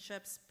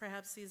relationships,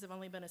 perhaps these have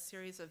only been a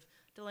series of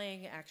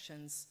delaying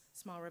actions,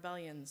 small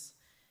rebellions.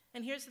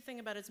 And here's the thing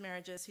about his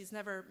marriages, he's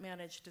never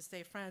managed to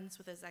stay friends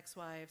with his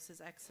ex-wives, his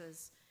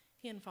exes.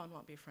 He and Fawn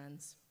won't be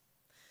friends.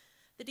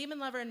 The demon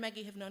lover and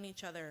Meggie have known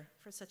each other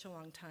for such a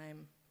long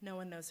time. No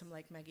one knows him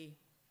like Meggie.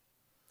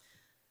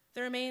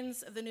 The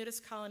remains of the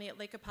nudist colony at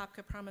Lake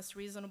Apopka promise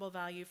reasonable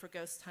value for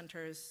ghost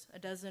hunters. A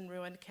dozen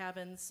ruined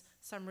cabins,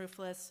 some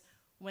roofless,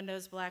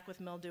 windows black with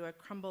mildew, a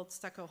crumbled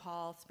stucco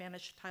hall,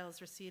 Spanish tiles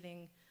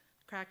receding,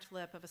 cracked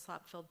lip of a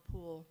slop-filled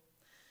pool.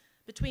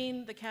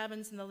 Between the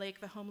cabins and the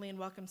lake, the homely and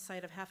welcome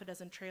sight of half a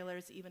dozen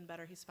trailers. Even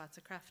better, he spots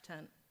a craft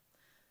tent.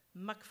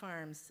 Muck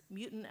farms,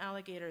 mutant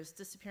alligators,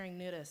 disappearing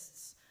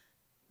nudists.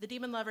 The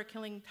demon lover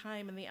killing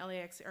time in the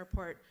LAX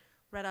airport,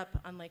 read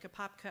up on Lake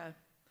Apopka.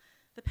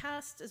 The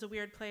past is a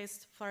weird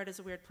place. Florida's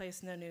a weird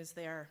place, no news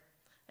there.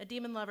 A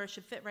demon lover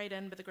should fit right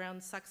in, but the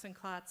ground sucks and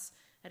clots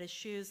at his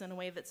shoes in a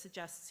way that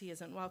suggests he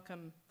isn't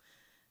welcome.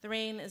 The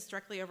rain is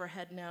directly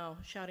overhead now,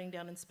 shouting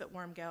down in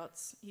spit-warm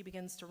gouts. He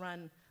begins to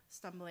run,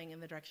 stumbling in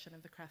the direction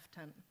of the craft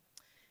tent.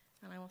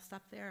 And I will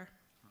stop there.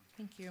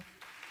 Thank you.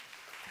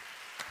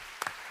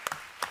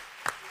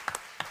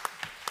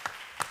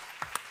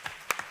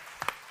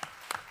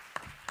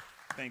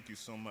 Thank you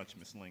so much,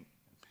 Ms. Link.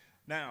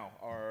 Now,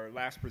 our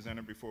last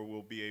presenter before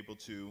we'll be able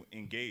to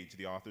engage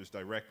the authors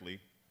directly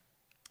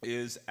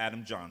is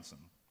Adam Johnson.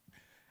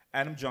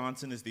 Adam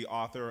Johnson is the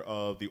author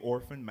of The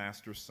Orphan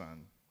Master's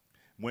Son,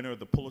 winner of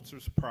the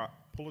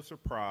Pulitzer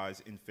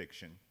Prize in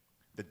Fiction,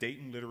 the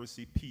Dayton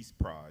Literacy Peace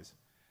Prize,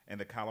 and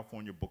the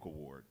California Book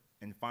Award,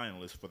 and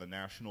finalist for the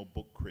National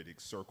Book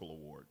Critics Circle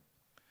Award.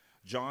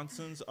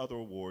 Johnson's other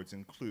awards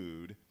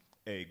include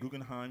a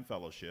Guggenheim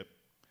Fellowship,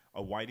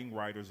 a Whiting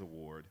Writers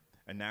Award,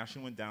 a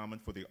National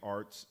Endowment for the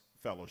Arts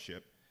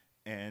Fellowship,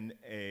 and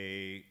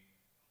a,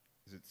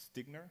 is it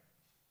Stegner?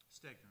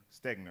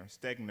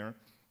 Stegner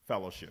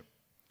Fellowship,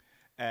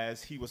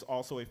 as he was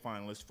also a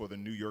finalist for the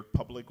New York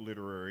Public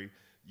Literary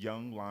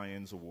Young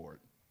Lions Award.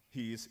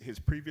 His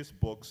previous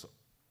books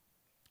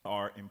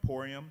are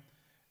Emporium,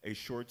 a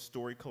short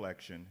story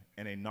collection,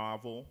 and a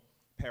novel,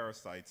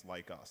 Parasites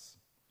Like Us.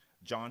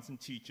 Johnson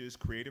teaches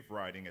creative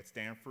writing at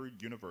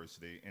Stanford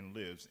University and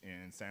lives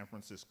in San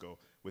Francisco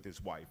with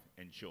his wife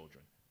and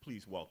children.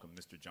 Please welcome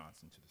Mr.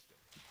 Johnson to the stage.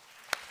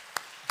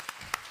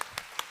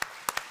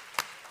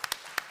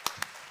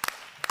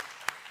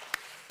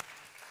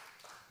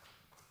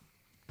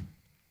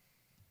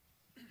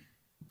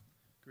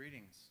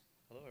 Greetings.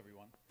 Hello,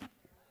 everyone.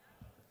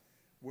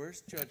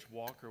 Where's Judge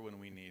Walker when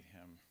we need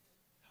him?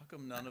 How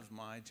come none of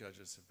my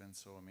judges have been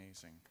so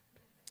amazing?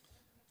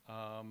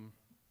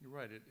 You're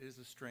right, it is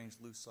a strange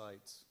loose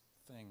sights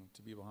thing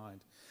to be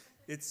behind.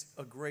 It's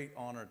a great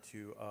honor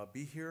to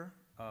be here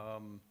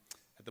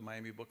at the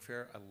Miami Book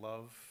Fair. I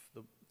love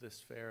this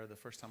fair. The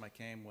first time I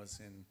came was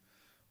in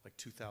like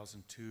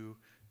 2002.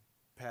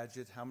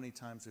 Padgett, how many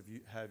times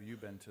have you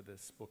been to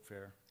this book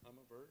fair? I'm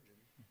a virgin.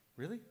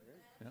 Really?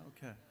 Yeah,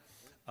 okay.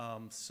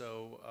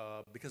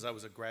 Because I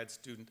was a grad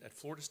student at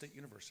Florida State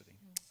University.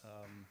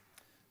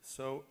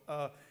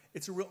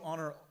 It's a real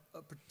honor,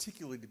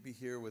 particularly to be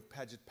here with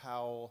Padgett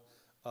Powell,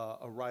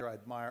 a writer I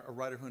admire, a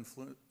writer who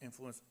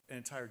influenced an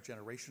entire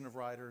generation of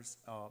writers,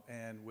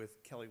 and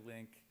with Kelly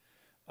Link,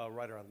 a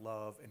writer I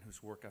love and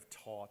whose work I've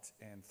taught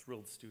and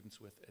thrilled students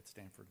with at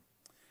Stanford.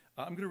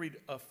 I'm going to read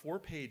 4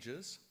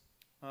 pages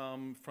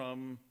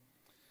from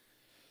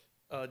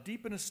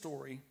Deep in a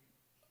Story.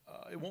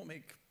 It won't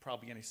make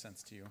probably any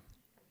sense to you.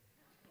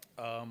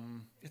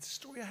 It's a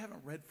story I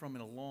haven't read from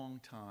in a long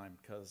time,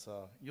 because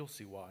you'll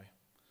see why.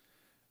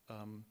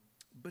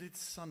 But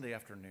it's Sunday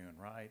afternoon,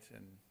 right?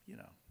 And, you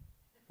know,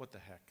 what the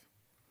heck.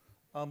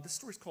 This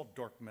story's called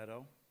Dark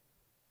Meadow.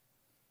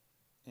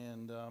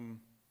 And,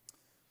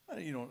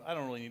 I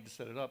don't really need to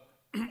set it up.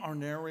 Our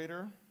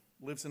narrator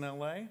lives in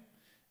LA,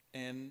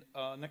 and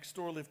next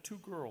door live 2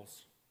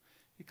 girls.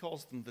 He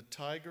calls them the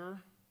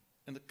Tiger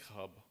and the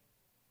Cub.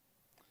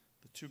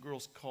 The 2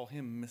 girls call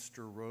him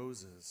Mr.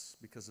 Roses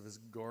because of his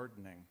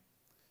gardening.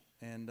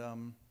 And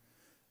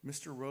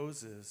Mr.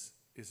 Roses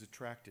is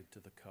attracted to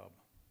the Cub.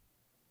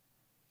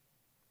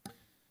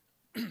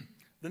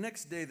 The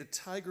next day, the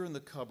Tiger and the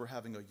Cub are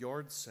having a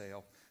yard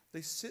sale. They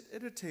sit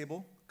at a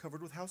table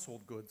covered with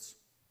household goods.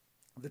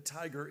 The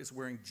Tiger is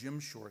wearing gym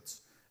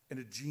shorts and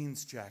a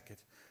jeans jacket.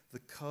 The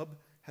Cub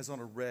has on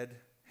a red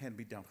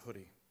hand-me-down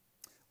hoodie.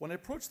 When I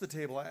approach the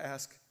table, I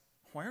ask,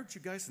 "Why aren't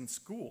you guys in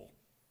school?"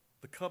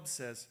 The Cub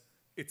says,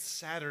 "It's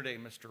Saturday,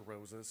 Mr.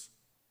 Roses."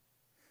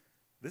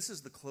 This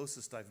is the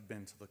closest I've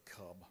been to the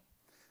cub.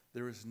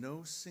 There is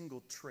no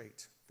single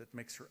trait that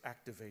makes her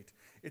activate.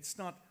 It's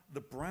not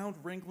the brown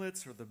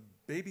ringlets or the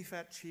baby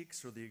fat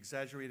cheeks or the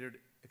exaggerated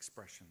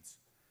expressions.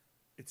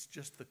 It's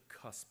just the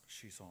cusp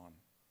she's on.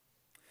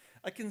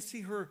 I can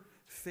see her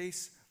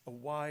face a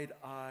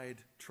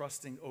wide-eyed,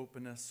 trusting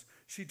openness.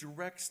 She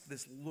directs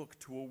this look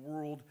to a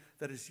world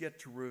that is yet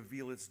to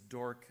reveal its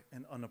dark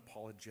and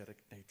unapologetic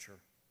nature.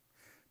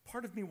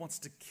 Part of me wants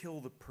to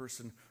kill the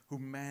person who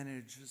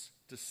manages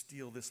to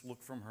steal this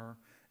look from her,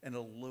 and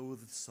a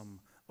loathsome,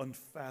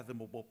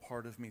 unfathomable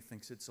part of me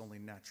thinks it's only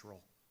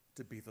natural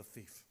to be the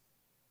thief.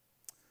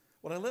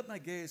 When I let my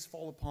gaze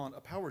fall upon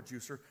a power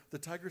juicer, the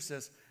tiger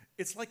says,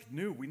 "It's like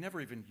new, we never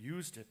even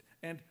used it."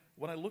 And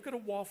when I look at a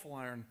waffle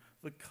iron,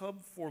 the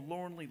cub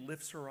forlornly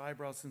lifts her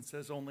eyebrows and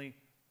says only,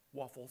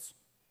 "Waffles."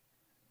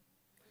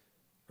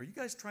 "Are you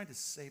guys trying to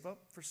save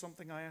up for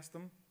something?" I ask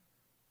them.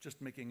 "Just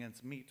making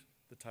ends meet,"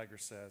 the tiger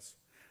says.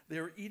 They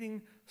are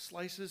eating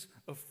slices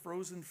of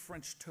frozen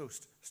French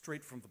toast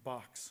straight from the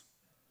box.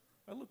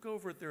 I look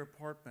over at their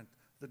apartment,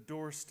 the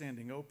door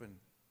standing open.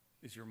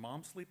 "Is your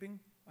mom sleeping?"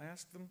 I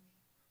ask them.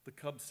 The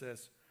cub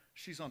says,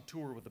 "She's on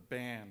tour with a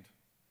band."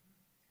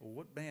 "Well,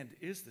 what band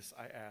is this?"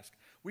 I ask.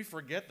 "We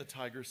forget," the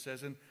tiger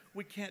says, "and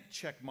we can't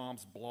check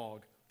mom's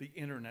blog. The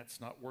internet's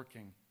not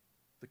working."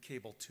 "The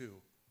cable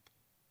too,"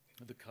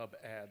 the cub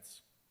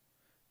adds.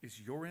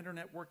 "Is your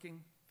internet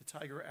working?" the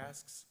tiger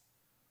asks.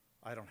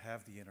 "I don't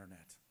have the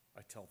internet,"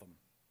 I tell them.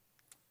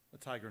 The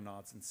tiger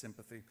nods in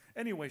sympathy.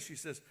 "Anyway," she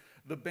says,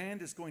 "the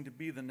band is going to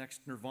be the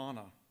next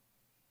Nirvana."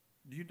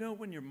 "Do you know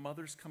when your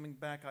mother's coming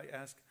back?" I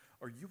ask.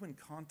 "Are you in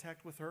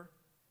contact with her?"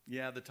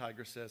 "Yeah," the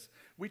tiger says.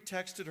 "We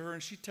texted her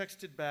and she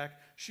texted back.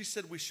 She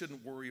said we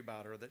shouldn't worry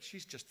about her, that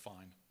she's just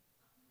fine."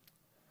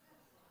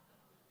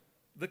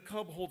 The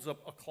cub holds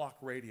up a clock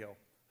radio.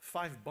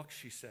 $5,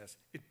 she says.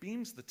 It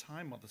beams the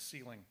time on the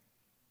ceiling.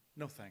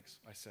 "No thanks,"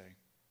 I say.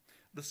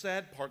 The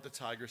sad part, the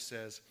tiger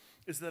says,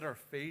 is that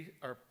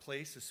our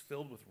place is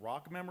filled with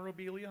rock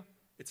memorabilia.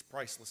 "It's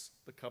priceless,"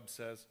 the cub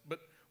says.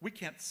 "But we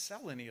can't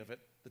sell any of it,"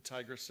 the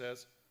tiger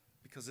says.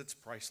 "Because it's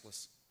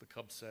priceless," the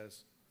cub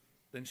says.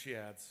 Then she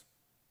adds,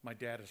 "My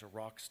dad is a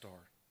rock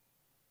star."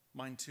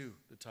 "Mine too,"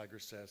 the tiger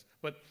says.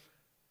 "But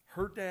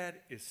her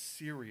dad is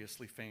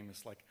seriously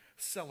famous, like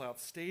sellout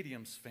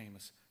stadiums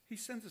famous. He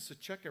sends us a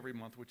check every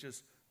month, which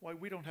is why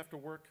we don't have to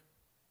work."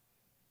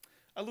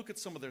 I look at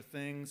some of their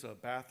things, a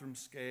bathroom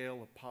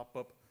scale, a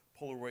pop-up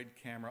Polaroid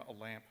camera, a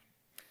lamp.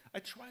 I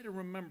try to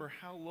remember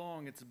how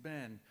long it's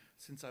been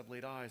since I've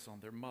laid eyes on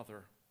their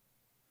mother.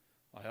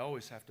 "I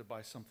always have to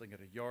buy something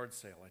at a yard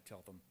sale," I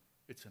tell them.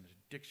 "It's an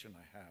addiction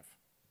I have."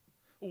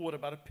 "Well, what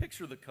about a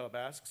picture?" the cub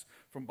asks.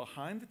 From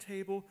behind the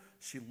table,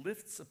 she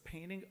lifts a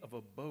painting of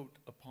a boat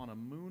upon a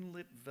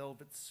moonlit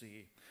velvet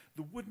sea.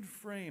 The wooden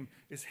frame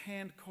is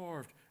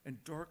hand-carved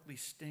and darkly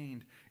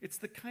stained. It's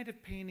the kind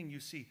of painting you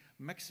see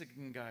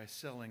Mexican guys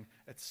selling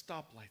at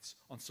stoplights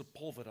on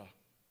Sepulveda.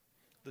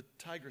 The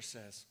tiger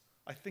says,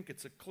 "I think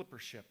it's a clipper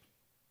ship."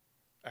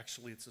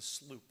 "Actually, it's a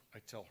sloop," I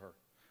tell her.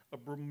 "A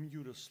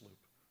Bermuda sloop,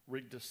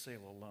 rigged to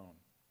sail alone."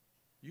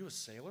 "You a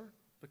sailor?"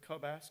 the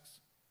cub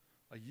asks.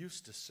 "I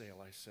used to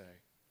sail," I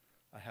say.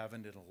 "I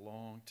haven't in a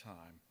long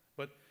time.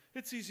 But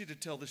it's easy to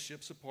tell the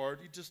ships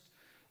apart. You just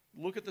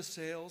look at the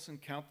sails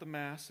and count the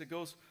masts. It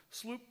goes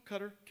sloop,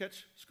 cutter,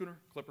 ketch, schooner,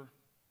 clipper."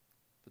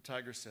 The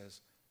tiger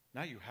says,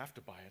 "Now you have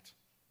to buy it."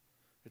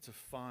 "It's a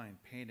fine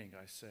painting,"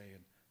 I say,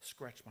 and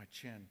scratch my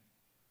chin.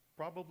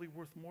 "Probably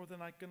worth more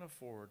than I can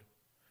afford."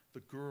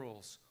 The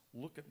girls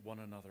look at one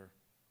another.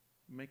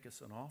 "Make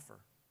us an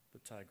offer," the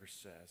tiger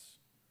says.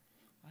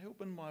 I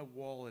open my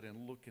wallet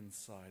and look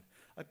inside.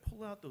 I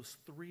pull out those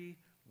 3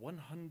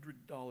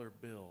 $100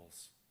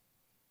 bills.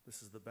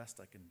 "This is the best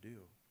I can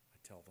do," I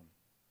tell them.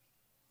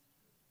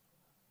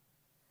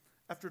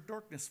 After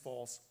darkness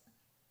falls,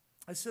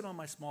 I sit on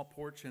my small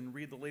porch and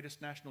read the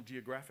latest National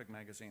Geographic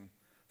magazine.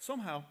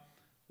 Somehow,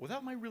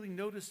 without my really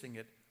noticing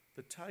it,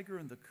 the tiger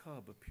and the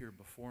cub appear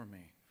before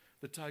me.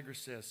 The tiger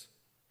says,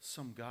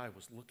 "Some guy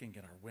was looking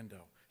in our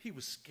window. He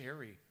was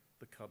scary,"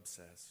 the cub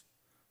says.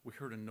 We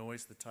heard a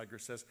noise, the tiger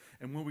says,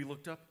 and when we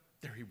looked up,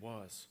 there he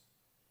was.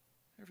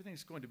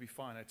 "Everything's going to be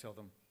fine," I tell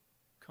them.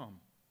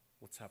 "Come,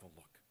 let's have a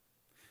look."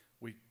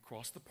 We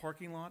cross the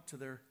parking lot to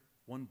their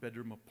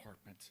 1-bedroom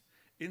apartment.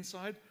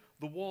 Inside,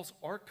 the walls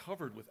are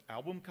covered with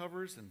album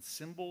covers and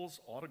symbols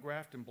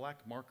autographed in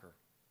black marker.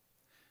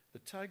 The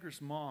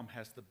tiger's mom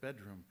has the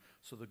bedroom,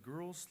 so the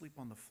girls sleep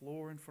on the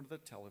floor in front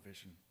of the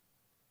television.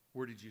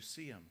 "Where did you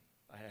see him?"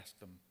 I asked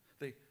them.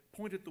 They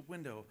point at the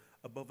window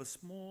above a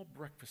small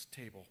breakfast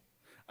table.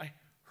 I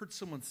heard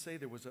someone say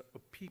there was a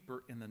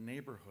peeper in the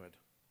neighborhood.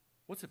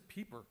 "What's a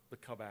peeper?" the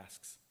cub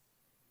asks.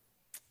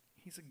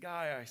 "He's a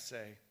guy," I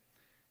say.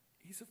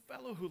 "He's a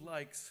fellow who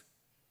likes..."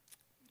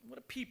 "What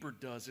a peeper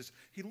does is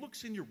he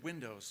looks in your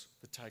windows,"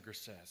 the tiger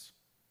says.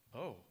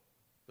 "Oh,"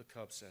 the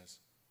cub says.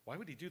 "Why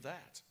would he do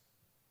that?"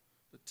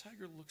 The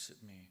tiger looks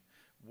at me,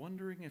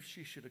 wondering if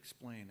she should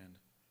explain, and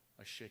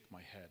I shake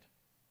my head.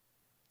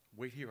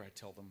 "Wait here," I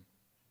tell them.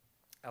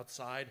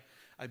 Outside,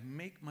 I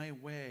make my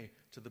way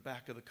to the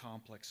back of the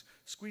complex,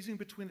 squeezing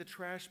between the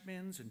trash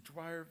bins and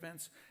dryer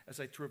vents as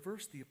I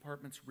traverse the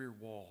apartment's rear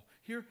wall.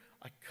 Here,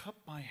 I cup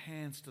my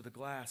hands to the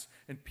glass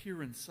and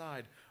peer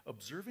inside,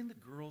 observing the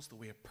girls the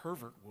way a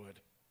pervert would.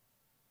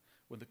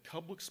 When the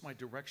cub looks my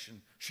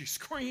direction, she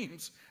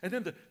screams, and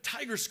then the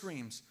tiger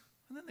screams,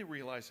 and then they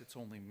realize it's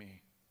only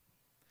me.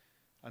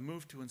 I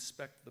move to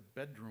inspect the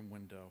bedroom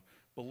window.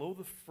 Below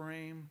the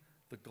frame,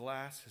 the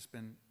grass has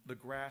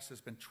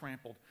been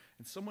trampled,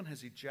 and someone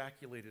has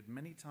ejaculated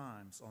many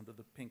times onto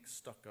the pink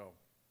stucco.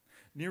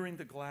 Nearing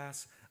the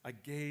glass, I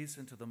gaze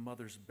into the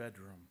mother's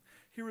bedroom.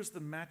 Here is the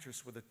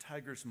mattress where the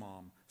tiger's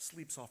mom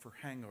sleeps off her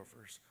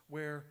hangovers,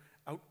 where,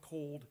 out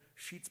cold,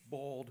 sheets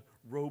balled,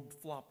 robe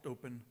flopped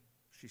open,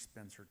 she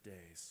spends her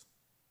days.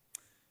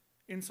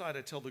 Inside,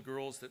 I tell the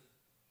girls that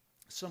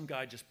some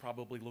guy just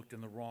probably looked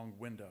in the wrong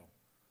window.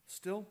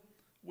 Still,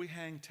 we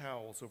hang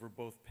towels over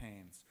both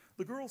panes.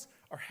 The girls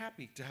are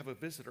happy to have a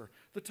visitor.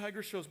 The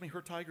tiger shows me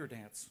her tiger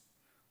dance.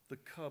 The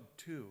cub,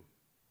 too,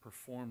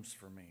 performs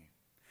for me.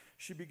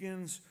 She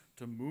begins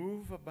to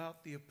move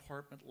about the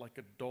apartment like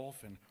a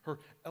dolphin. Her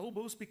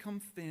elbows become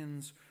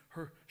fins.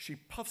 She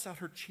puffs out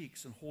her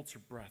cheeks and holds her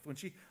breath. When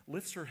she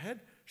lifts her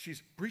head,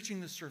 she's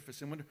breaching the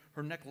surface. And when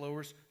her neck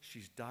lowers,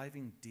 she's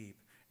diving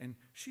deep. And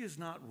she is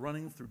not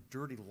running through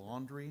dirty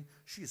laundry.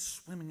 She is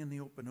swimming in the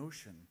open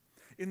ocean.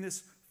 In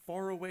this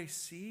faraway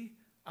sea,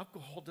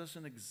 alcohol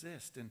doesn't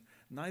exist, and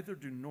neither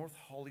do North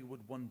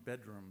Hollywood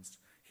one-bedrooms.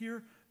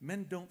 Here,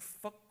 men don't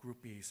fuck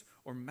groupies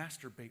or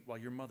masturbate while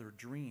your mother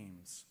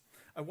dreams.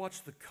 I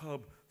watch the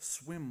cub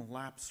swim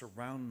laps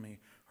around me,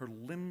 her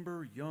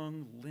limber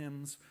young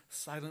limbs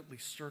silently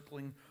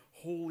circling,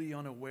 wholly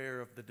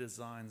unaware of the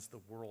designs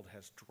the world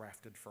has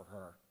drafted for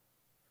her.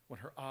 When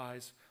her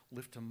eyes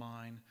lift to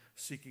mine,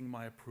 seeking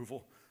my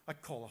approval, I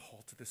call a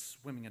halt to this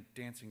swimming and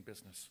dancing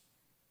business.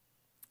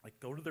 I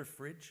go to their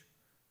fridge,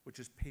 which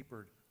is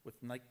papered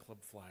with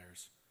nightclub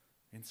flyers.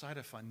 Inside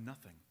I find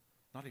nothing,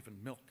 not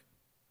even milk.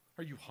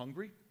 "Are you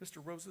hungry,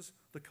 Mr. Roses?"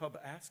 the cub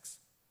asks.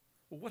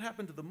 "Well, what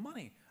happened to the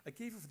money I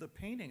gave you for the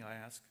painting?" I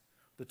ask.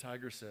 The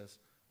tiger says,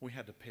 "We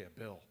had to pay a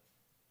bill."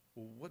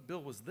 "Well, what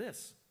bill was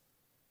this?"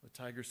 The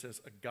tiger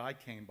says, "A guy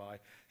came by.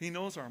 He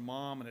knows our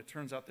mom, and it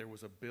turns out there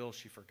was a bill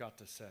she forgot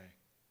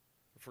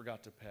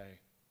to pay.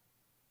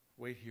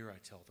 Wait here," I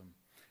tell them,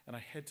 and I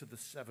head to the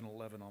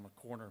 7-Eleven on the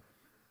corner.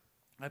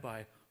 I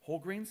buy whole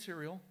grain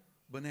cereal,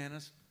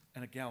 bananas,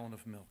 and a gallon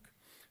of milk.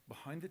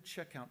 Behind the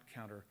checkout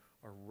counter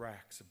are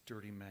racks of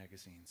dirty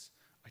magazines.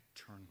 I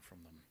turn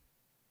from them.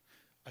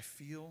 I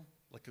feel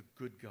like a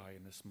good guy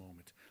in this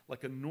moment,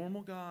 like a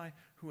normal guy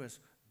who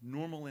has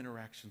normal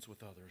interactions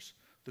with others.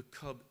 The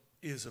cub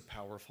is a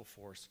powerful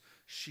force.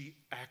 She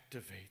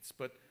activates,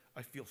 but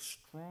I feel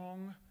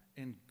strong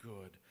and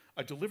good.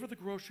 I deliver the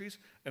groceries,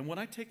 and when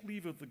I take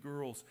leave of the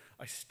girls,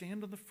 I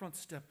stand on the front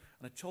step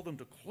and I tell them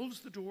to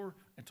close the door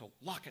and to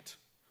lock it.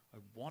 I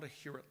want to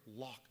hear it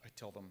lock, I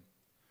tell them.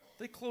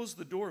 They close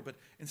the door, but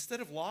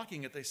instead of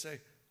locking it, they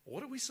say,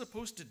 "What are we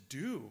supposed to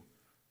do?"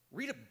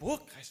 "Read a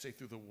book," I say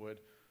through the wood.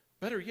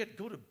 "Better yet,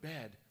 go to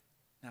bed.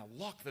 Now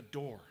lock the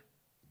door."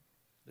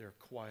 They are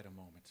quiet a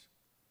moment.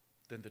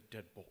 Then the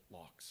deadbolt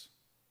locks.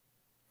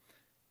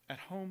 At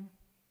home,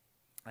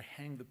 I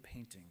hang the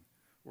painting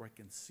where I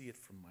can see it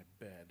from my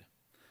bed.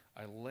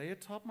 I lay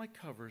atop my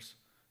covers,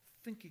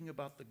 thinking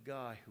about the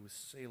guy who is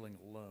sailing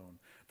alone.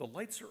 The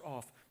lights are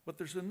off, but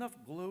there's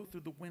enough glow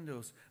through the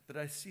windows that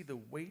I see the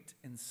weight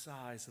and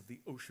size of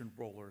the ocean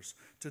rollers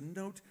to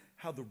note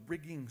how the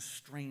rigging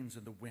strains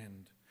in the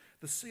wind.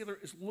 The sailor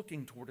is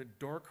looking toward a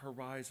dark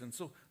horizon,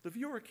 so the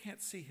viewer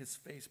can't see his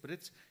face, but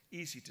it's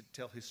easy to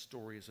tell his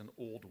story is an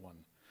old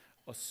one.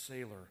 A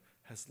sailor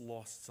has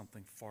lost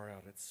something far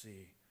out at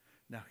sea.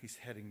 Now he's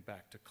heading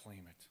back to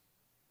claim it.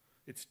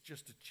 It's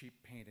just a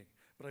cheap painting,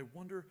 but I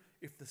wonder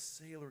if the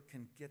sailor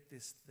can get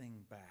this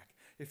thing back,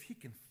 if he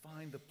can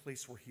find the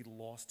place where he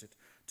lost it.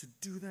 To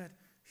do that,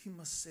 he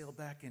must sail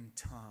back in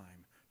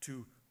time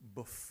to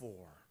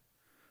before.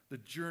 The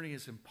journey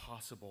is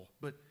impossible,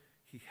 but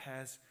he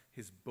has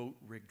his boat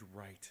rigged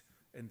right,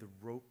 and the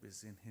rope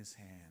is in his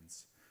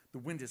hands. The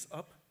wind is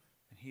up,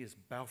 and he is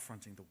bow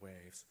fronting the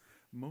waves.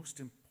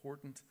 Most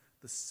important,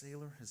 the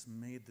sailor has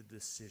made the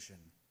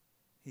decision.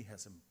 He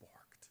has embarked.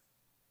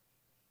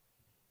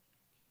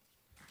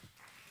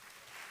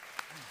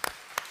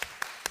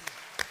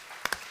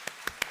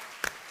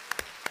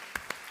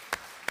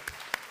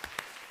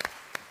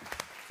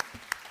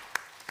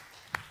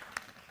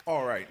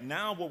 All right,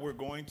 now what we're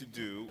going to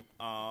do,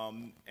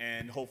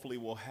 and hopefully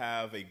we'll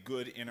have a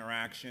good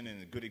interaction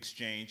and a good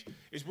exchange,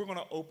 is we're going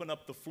to open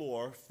up the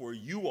floor for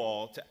you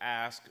all to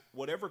ask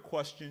whatever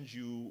questions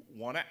you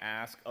want to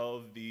ask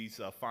of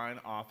these fine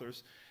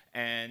authors,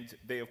 and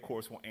they, of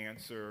course, will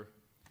answer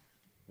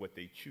what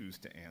they choose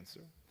to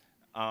answer.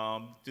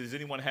 Does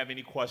anyone have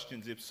any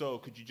questions? If so,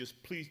 could you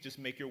please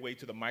make your way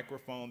to the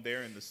microphone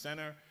there in the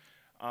center?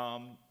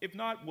 If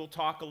not, we'll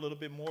talk a little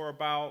bit more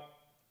about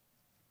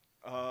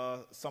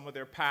some of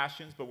their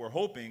passions, but we're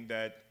hoping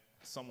that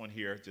someone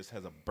here just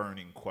has a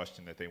burning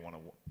question that they want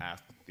to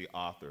ask the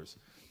authors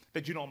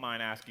that you don't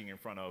mind asking in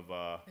front of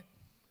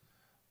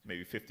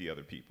maybe 50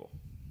 other people.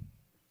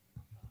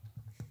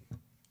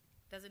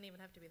 Doesn't even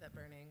have to be that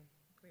burning.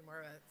 It could be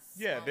more of a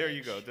Yeah, there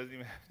you small go. Doesn't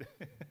even have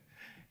to.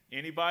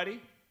 Anybody?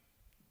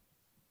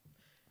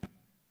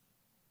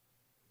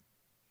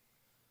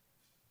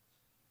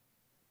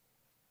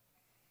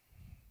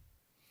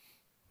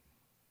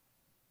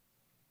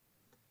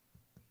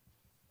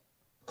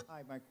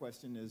 Hi, my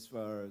question is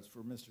for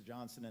Mr.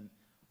 Johnson and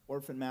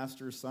Orphan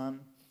Master's son.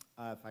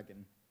 If I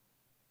can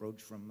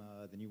broach from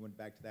the new one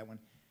back to that one.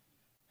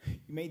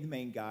 You made the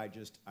main guy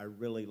just, I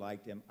really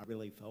liked him, I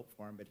really felt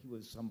for him, but he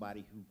was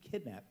somebody who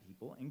kidnapped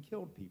people and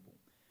killed people.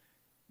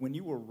 When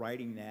you were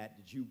writing that,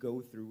 did you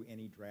go through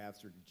any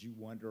drafts, or did you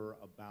wonder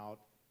about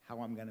how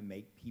I'm going to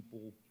make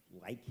people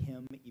like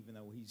him, even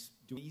though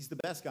he's the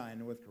best guy in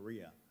North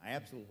Korea? I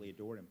absolutely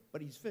adored him,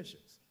 but he's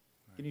vicious.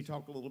 Can you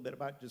talk a little bit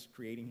about just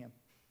creating him?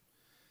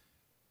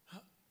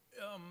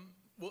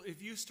 Well,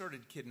 if you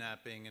started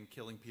kidnapping and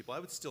killing people, I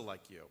would still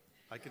like you.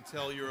 I can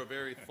tell you're a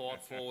very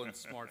thoughtful and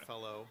smart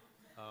fellow.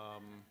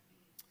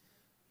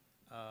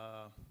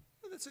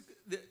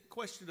 The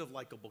question of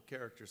likable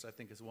characters, I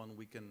think, is one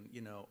we can,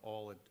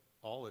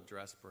 all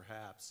address,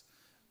 perhaps.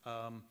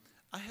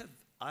 I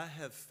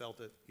have felt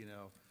that,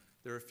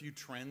 there are a few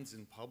trends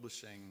in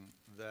publishing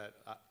that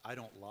I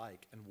don't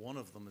like, and one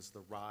of them is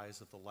the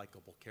rise of the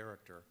likable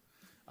character.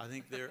 I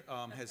think there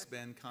has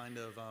been kind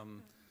of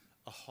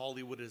a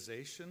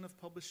Hollywoodization of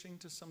publishing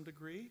to some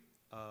degree.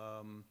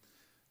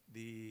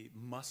 The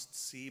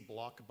must-see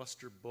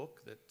blockbuster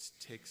book that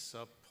takes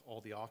up all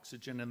the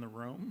oxygen in the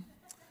room,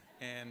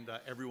 and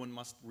everyone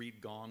must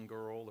read Gone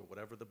Girl or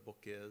whatever the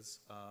book is.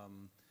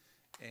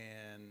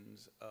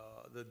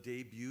 The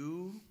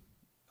debut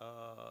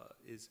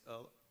is,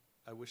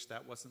 I wish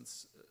that wasn't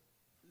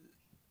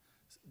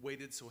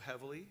weighted so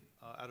heavily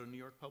out of New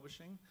York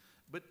publishing.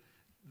 But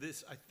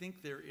this, I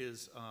think there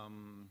is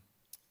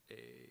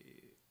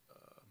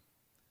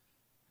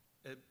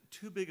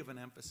too big of an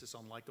emphasis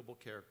on likable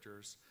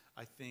characters.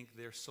 I think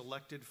they're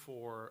selected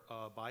for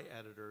by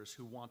editors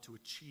who want to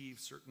achieve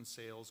certain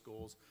sales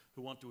goals,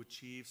 who want to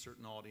achieve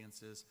certain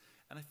audiences,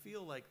 and I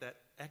feel like that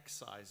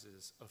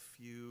excises a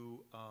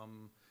few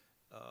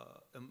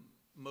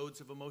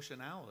modes of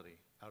emotionality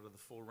out of the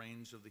full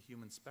range of the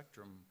human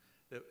spectrum.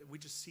 That we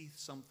just see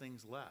some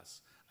things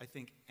less. I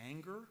think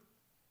anger,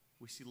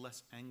 we see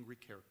less angry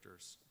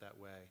characters that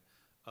way.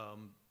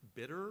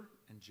 Bitter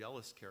and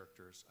jealous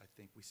characters, I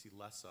think we see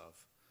less of,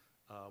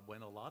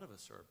 when a lot of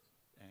us are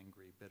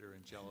angry, bitter,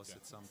 and jealous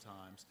at some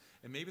times.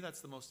 And maybe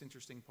that's the most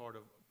interesting part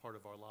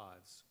of our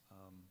lives.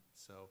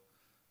 So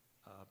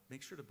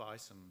make sure to buy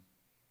some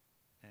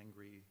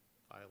angry,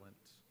 violent,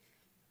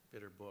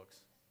 bitter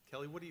books.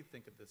 Kelly, what do you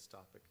think of this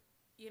topic?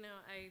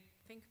 I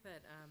think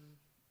that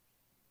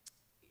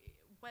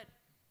what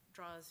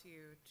draws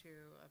you to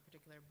a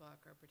particular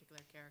book or a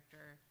particular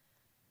character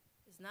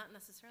is not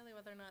necessarily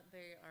whether or not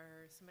they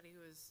are somebody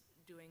who is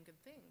doing good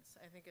things.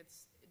 I think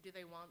it's, do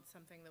they want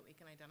something that we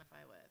can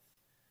identify with?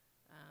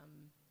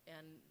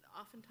 And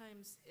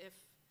oftentimes, if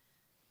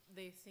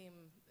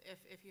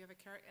you have a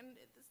character, and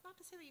it's not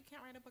to say that you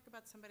can't write a book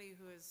about somebody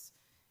who is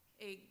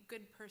a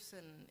good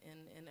person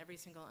in every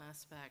single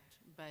aspect,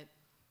 but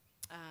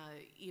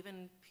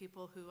even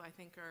people who I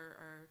think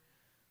are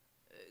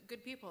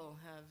good people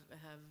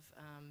have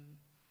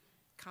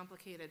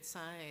complicated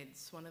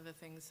sides. One of the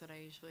things that I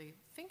usually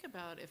think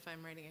about if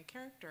I'm writing a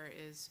character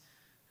is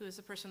who is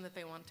the person that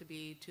they want to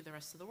be to the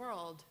rest of the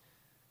world,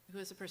 who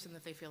is the person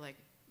that they feel like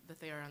that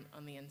they are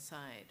on the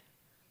inside,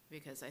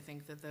 because I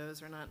think that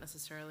those are not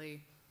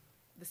necessarily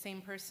the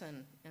same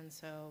person. And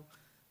so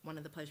one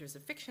of the pleasures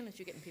of fiction is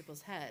you get in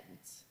people's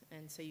heads,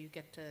 and so you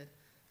get to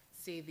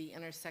see the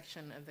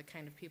intersection of the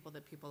kind of people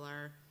that people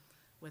are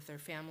with their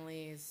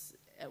families,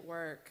 at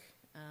work,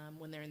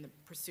 when they're in the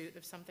pursuit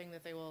of something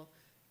that they will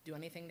do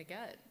anything to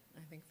get.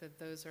 I think that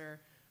those are,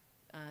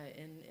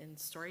 in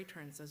story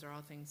turns, those are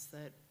all things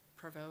that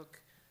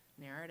provoke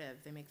narrative.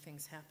 They make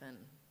things happen.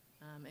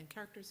 And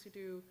characters who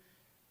do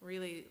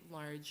really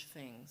large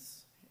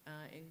things,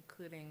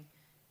 including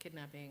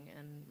kidnapping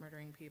and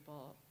murdering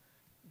people,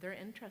 they're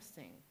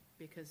interesting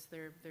because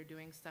they're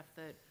doing stuff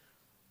that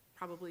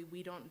probably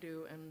we don't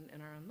do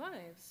in our own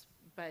lives.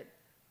 But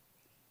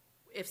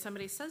if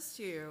somebody says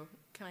to you,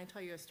 can I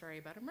tell you a story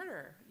about a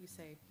murderer? You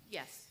say,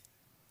 yes.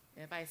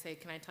 If I say,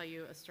 can I tell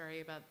you a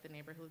story about the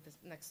neighbor who lives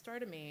next door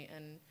to me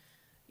and,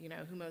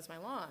 who mows my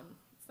lawn?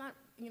 It's not,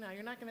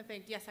 you're not going to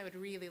think, yes, I would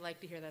really like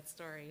to hear that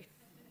story.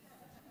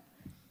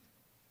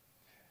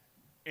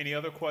 Any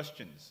other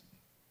questions?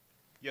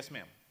 Yes,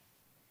 ma'am.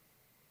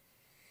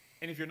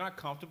 And if you're not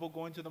comfortable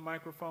going to the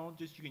microphone,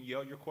 you can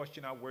yell your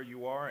question out where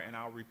you are, and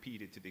I'll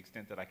repeat it to the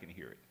extent that I can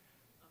hear it.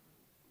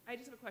 I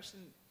just have a question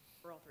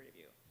for all three of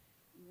you.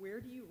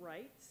 Where do you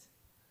write,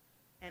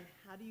 and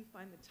how do you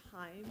find the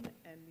time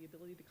and the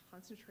ability to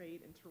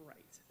concentrate and to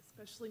write?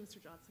 Especially,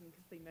 Mr. Johnson,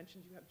 because they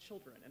mentioned you have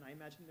children, and I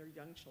imagine they're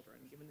young children,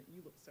 given that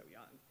you look so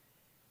young.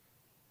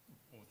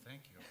 Oh,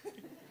 thank you.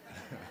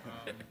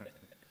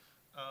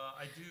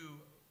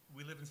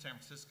 We live in San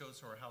Francisco,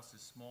 so our house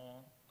is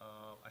small.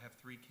 I have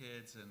 3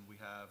 kids, and we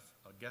have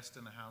a guest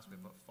in the house. We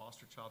have a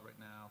foster child right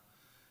now.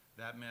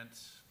 That meant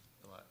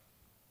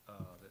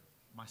that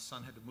my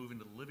son had to move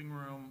into the living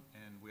room,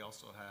 and we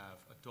also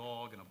have a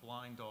dog and a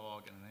blind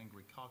dog and an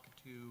angry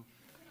cockatoo.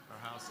 Our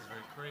house is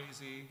very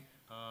crazy,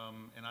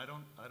 and I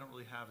don't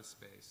really have a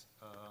space.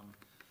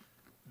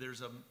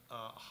 There's a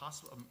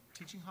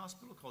teaching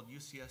hospital called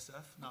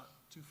UCSF, not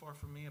too far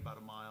from me, about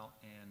a mile,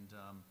 and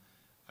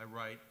I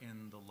write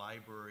in the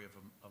library of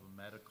a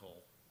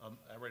medical.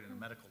 I write in a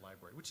medical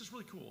library, which is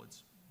really cool.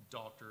 It's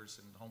doctors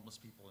and homeless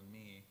people and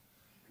me,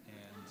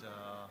 and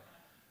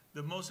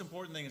the most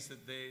important thing is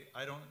that they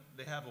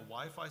have a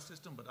Wi-Fi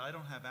system, but I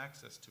don't have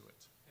access to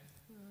it.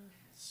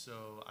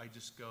 So I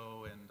just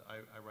go and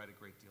I write a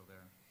great deal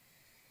there.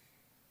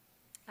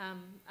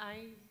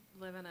 I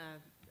live in a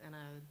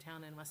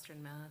town in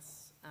Western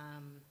Mass,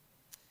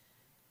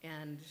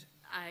 and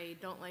I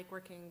don't like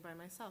working by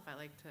myself. I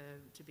like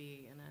to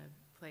be in a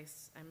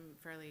place. I'm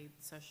fairly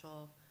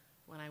social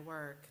when I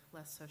work,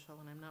 less social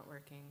when I'm not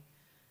working.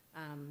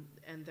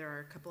 And there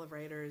are a couple of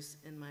writers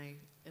in my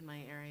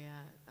area.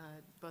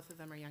 Both of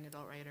them are young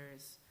adult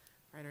writers,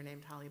 a writer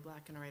named Holly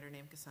Black and a writer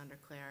named Cassandra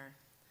Clare.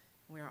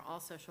 We are all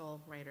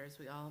social writers.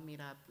 We all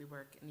meet up. We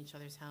work in each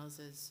other's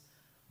houses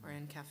or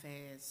in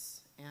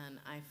cafes. And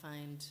I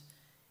find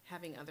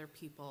having other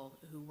people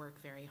who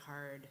work very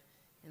hard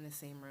in the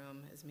same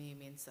room as me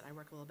means that I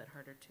work a little bit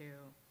harder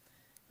too.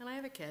 And I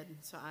have a kid,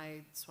 so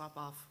I swap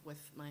off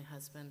with my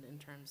husband in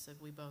terms of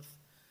we both,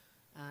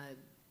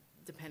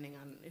 depending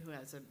on who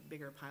has a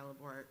bigger pile of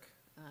work,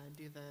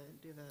 do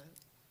the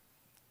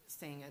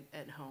staying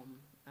at home,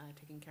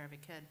 taking care of a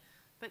kid.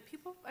 But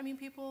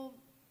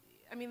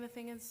the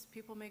thing is,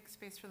 people make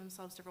space for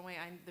themselves different way.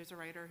 There's a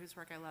writer whose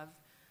work I love,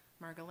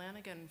 Marga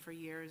Lanigan. For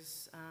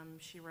years,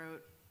 she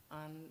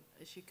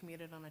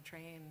commuted on a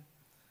train.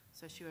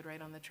 So she would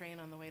write on the train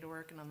on the way to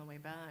work and on the way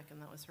back,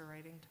 and that was her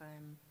writing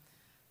time.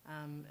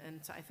 And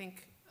so I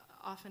think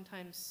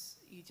oftentimes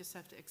you just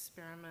have to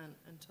experiment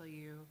until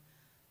you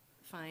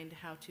find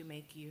how to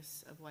make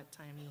use of what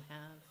time you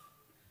have.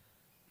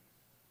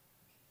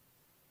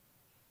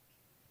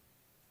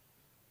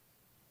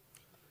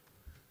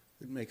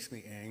 It makes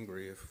me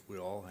angry if we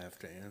all have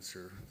to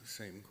answer the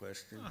same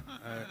question.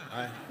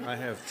 I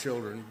have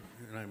children,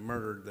 and I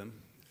murdered them,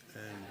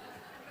 and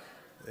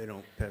they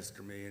don't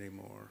pester me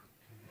anymore.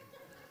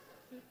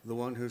 The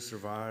one who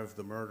survived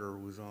the murder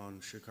was on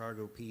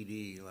Chicago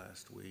PD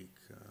last week.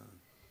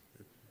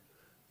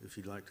 If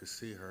you'd like to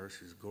see her,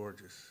 she's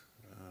gorgeous.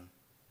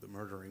 The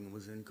murdering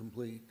was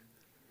incomplete.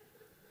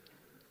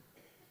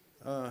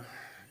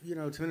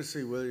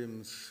 Tennessee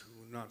Williams,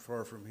 not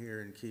far from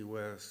here in Key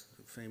West,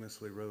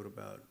 famously wrote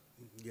about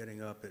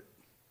getting up at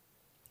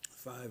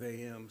 5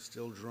 a.m.,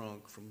 still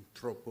drunk from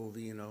troppo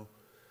vino,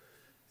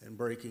 and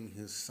breaking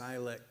his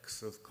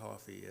silex of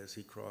coffee as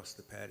he crossed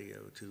the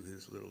patio to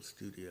his little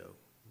studio.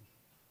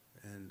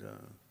 And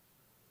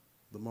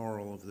the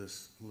moral of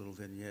this little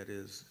vignette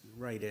is,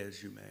 write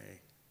as you may,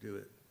 do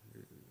it.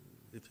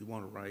 If you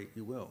want to write,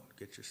 you will.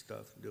 Get your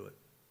stuff, do it.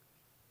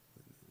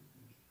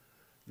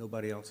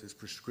 Nobody else's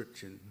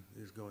prescription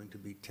is going to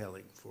be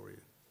telling for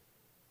you.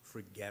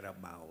 Forget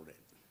about it.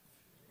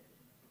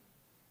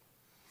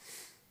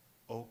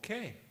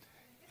 Okay.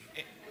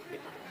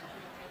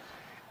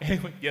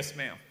 Anyway, yes,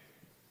 ma'am.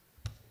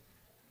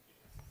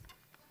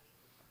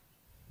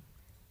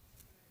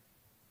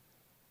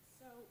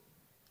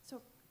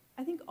 So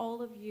I think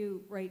all of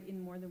you write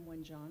in more than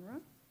one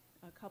genre.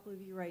 A couple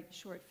of you write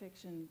short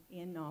fiction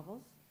and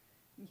novels.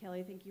 And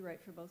Kelly, I think you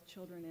write for both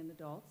children and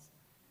adults.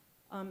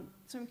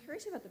 So I'm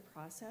curious about the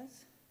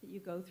process that you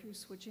go through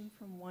switching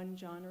from one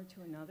genre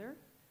to another,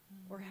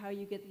 or how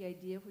you get the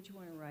idea of what you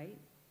want to write.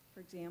 For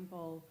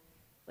example,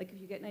 like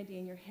if you get an idea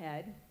in your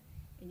head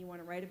and you want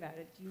to write about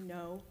it, do you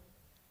know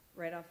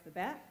right off the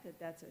bat that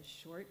that's a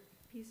short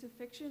piece of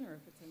fiction, or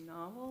if it's a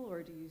novel,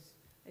 or do you,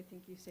 I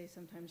think you say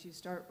sometimes you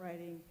start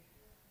writing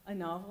a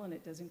novel and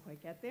it doesn't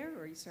quite get there,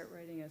 or you start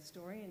writing a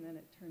story and then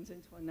it turns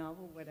into a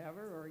novel,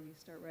 whatever, or you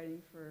start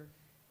writing for,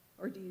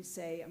 or do you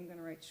say, I'm going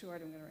to write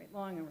short, I'm going to write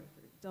long, I'm going to write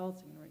for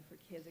adults, I'm going to write for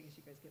kids? I guess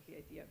you guys get the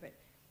idea. But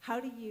how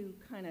do you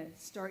kind of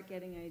start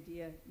getting an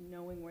idea,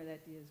 knowing where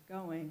that idea is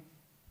going?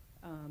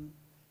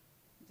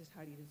 Just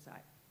how do you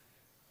decide?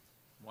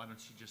 Why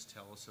don't you just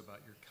tell us about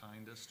your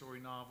kind of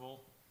story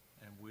novel,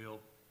 and we'll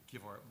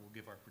give our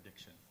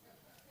prediction.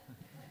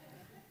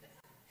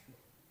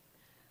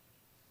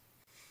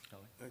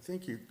 I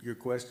think your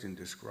question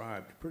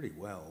described pretty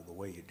well the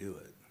way you do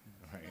it.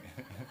 Right.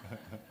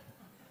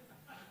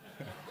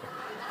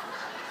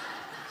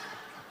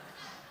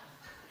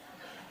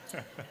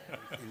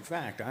 In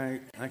fact, I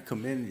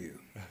commend you.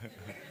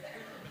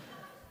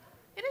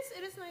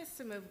 It is nice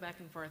to move back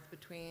and forth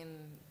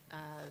between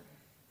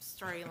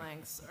story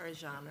lengths or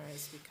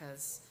genres,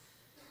 because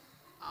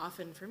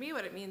often for me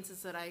what it means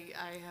is that I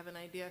have an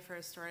idea for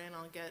a story and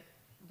I'll get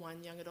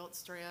one young adult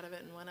story out of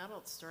it and one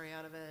adult story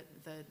out of it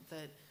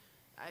that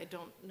I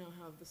don't know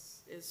how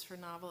this is for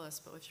novelists,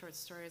 but with short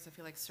stories, I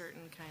feel like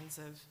certain kinds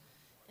of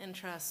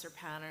interests or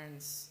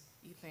patterns,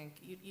 you think,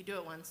 you do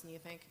it once and you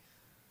think,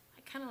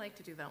 I kind of like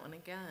to do that one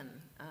again,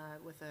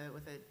 with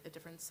a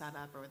different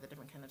setup or with a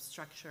different kind of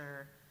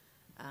structure.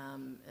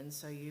 And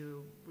so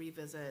you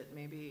revisit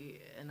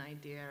maybe an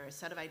idea or a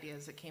set of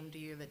ideas that came to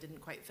you that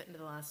didn't quite fit into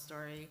the last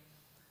story,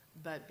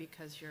 but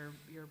because you're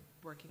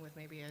working with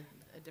maybe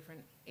a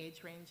different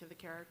age range of the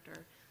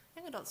character.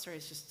 Young adult story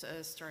is just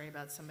a story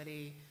about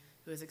somebody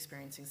who is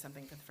experiencing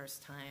something for the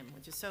first time,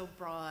 which is so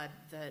broad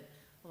that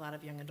a lot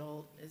of young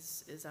adult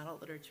is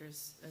adult literature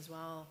as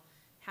well.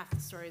 Half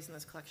the stories in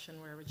this collection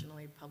were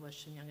originally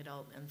published in young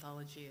adult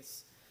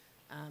anthologies,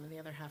 and the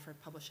other half are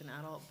published in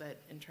adult,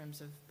 but in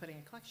terms of putting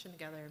a collection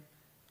together,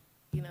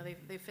 you know,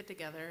 they fit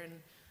together, and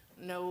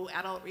no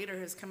adult reader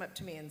has come up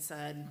to me and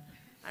said,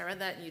 I read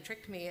that and you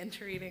tricked me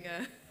into reading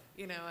a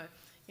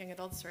young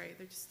adult story.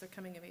 They're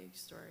coming of age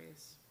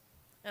stories.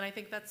 And I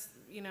think that's,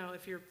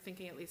 if you're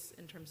thinking at least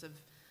in terms of,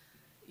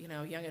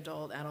 young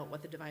adult, adult,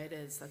 what the divide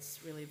is, that's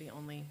really the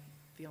only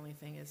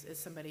thing is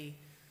somebody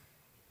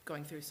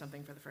going through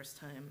something for the first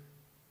time.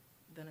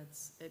 Then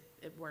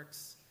it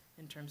works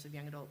in terms of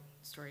young adult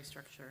story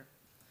structure.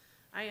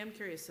 I am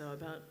curious though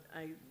about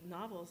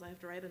novels. I have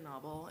to write a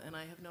novel and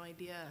I have no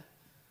idea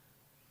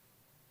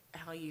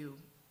how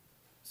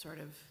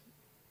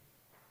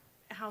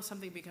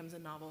something becomes a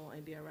novel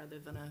idea rather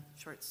than a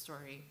short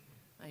story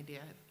idea.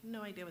 I have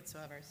no idea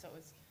whatsoever. So it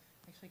was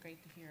actually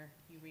great to hear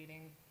you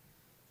reading.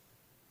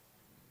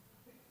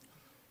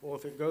 Well,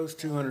 if it goes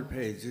 200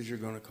 pages, you're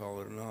going to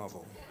call it a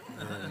novel.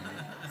 And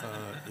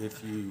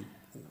if you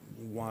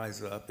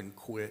wise up and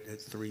quit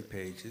at 3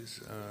 pages,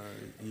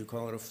 you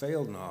call it a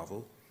failed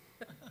novel,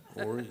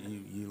 or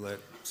you let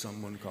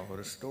someone call it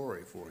a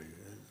story for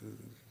you.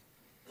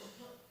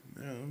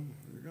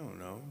 You don't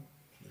know.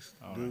 Just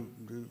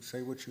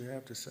say what you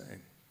have to say.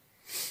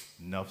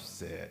 Enough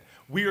said.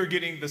 We are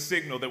getting the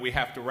signal that we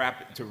have to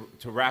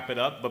wrap it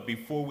up, but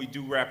before we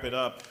do wrap it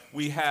up,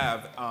 we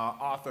have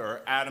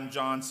author Adam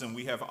Johnson,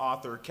 we have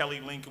author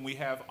Kelly Lincoln, we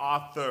have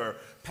author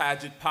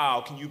Padgett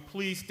Powell. Can you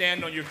please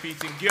stand on your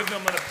feet and give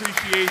them an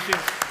appreciation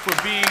for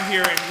being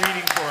here and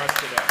reading for us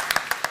today?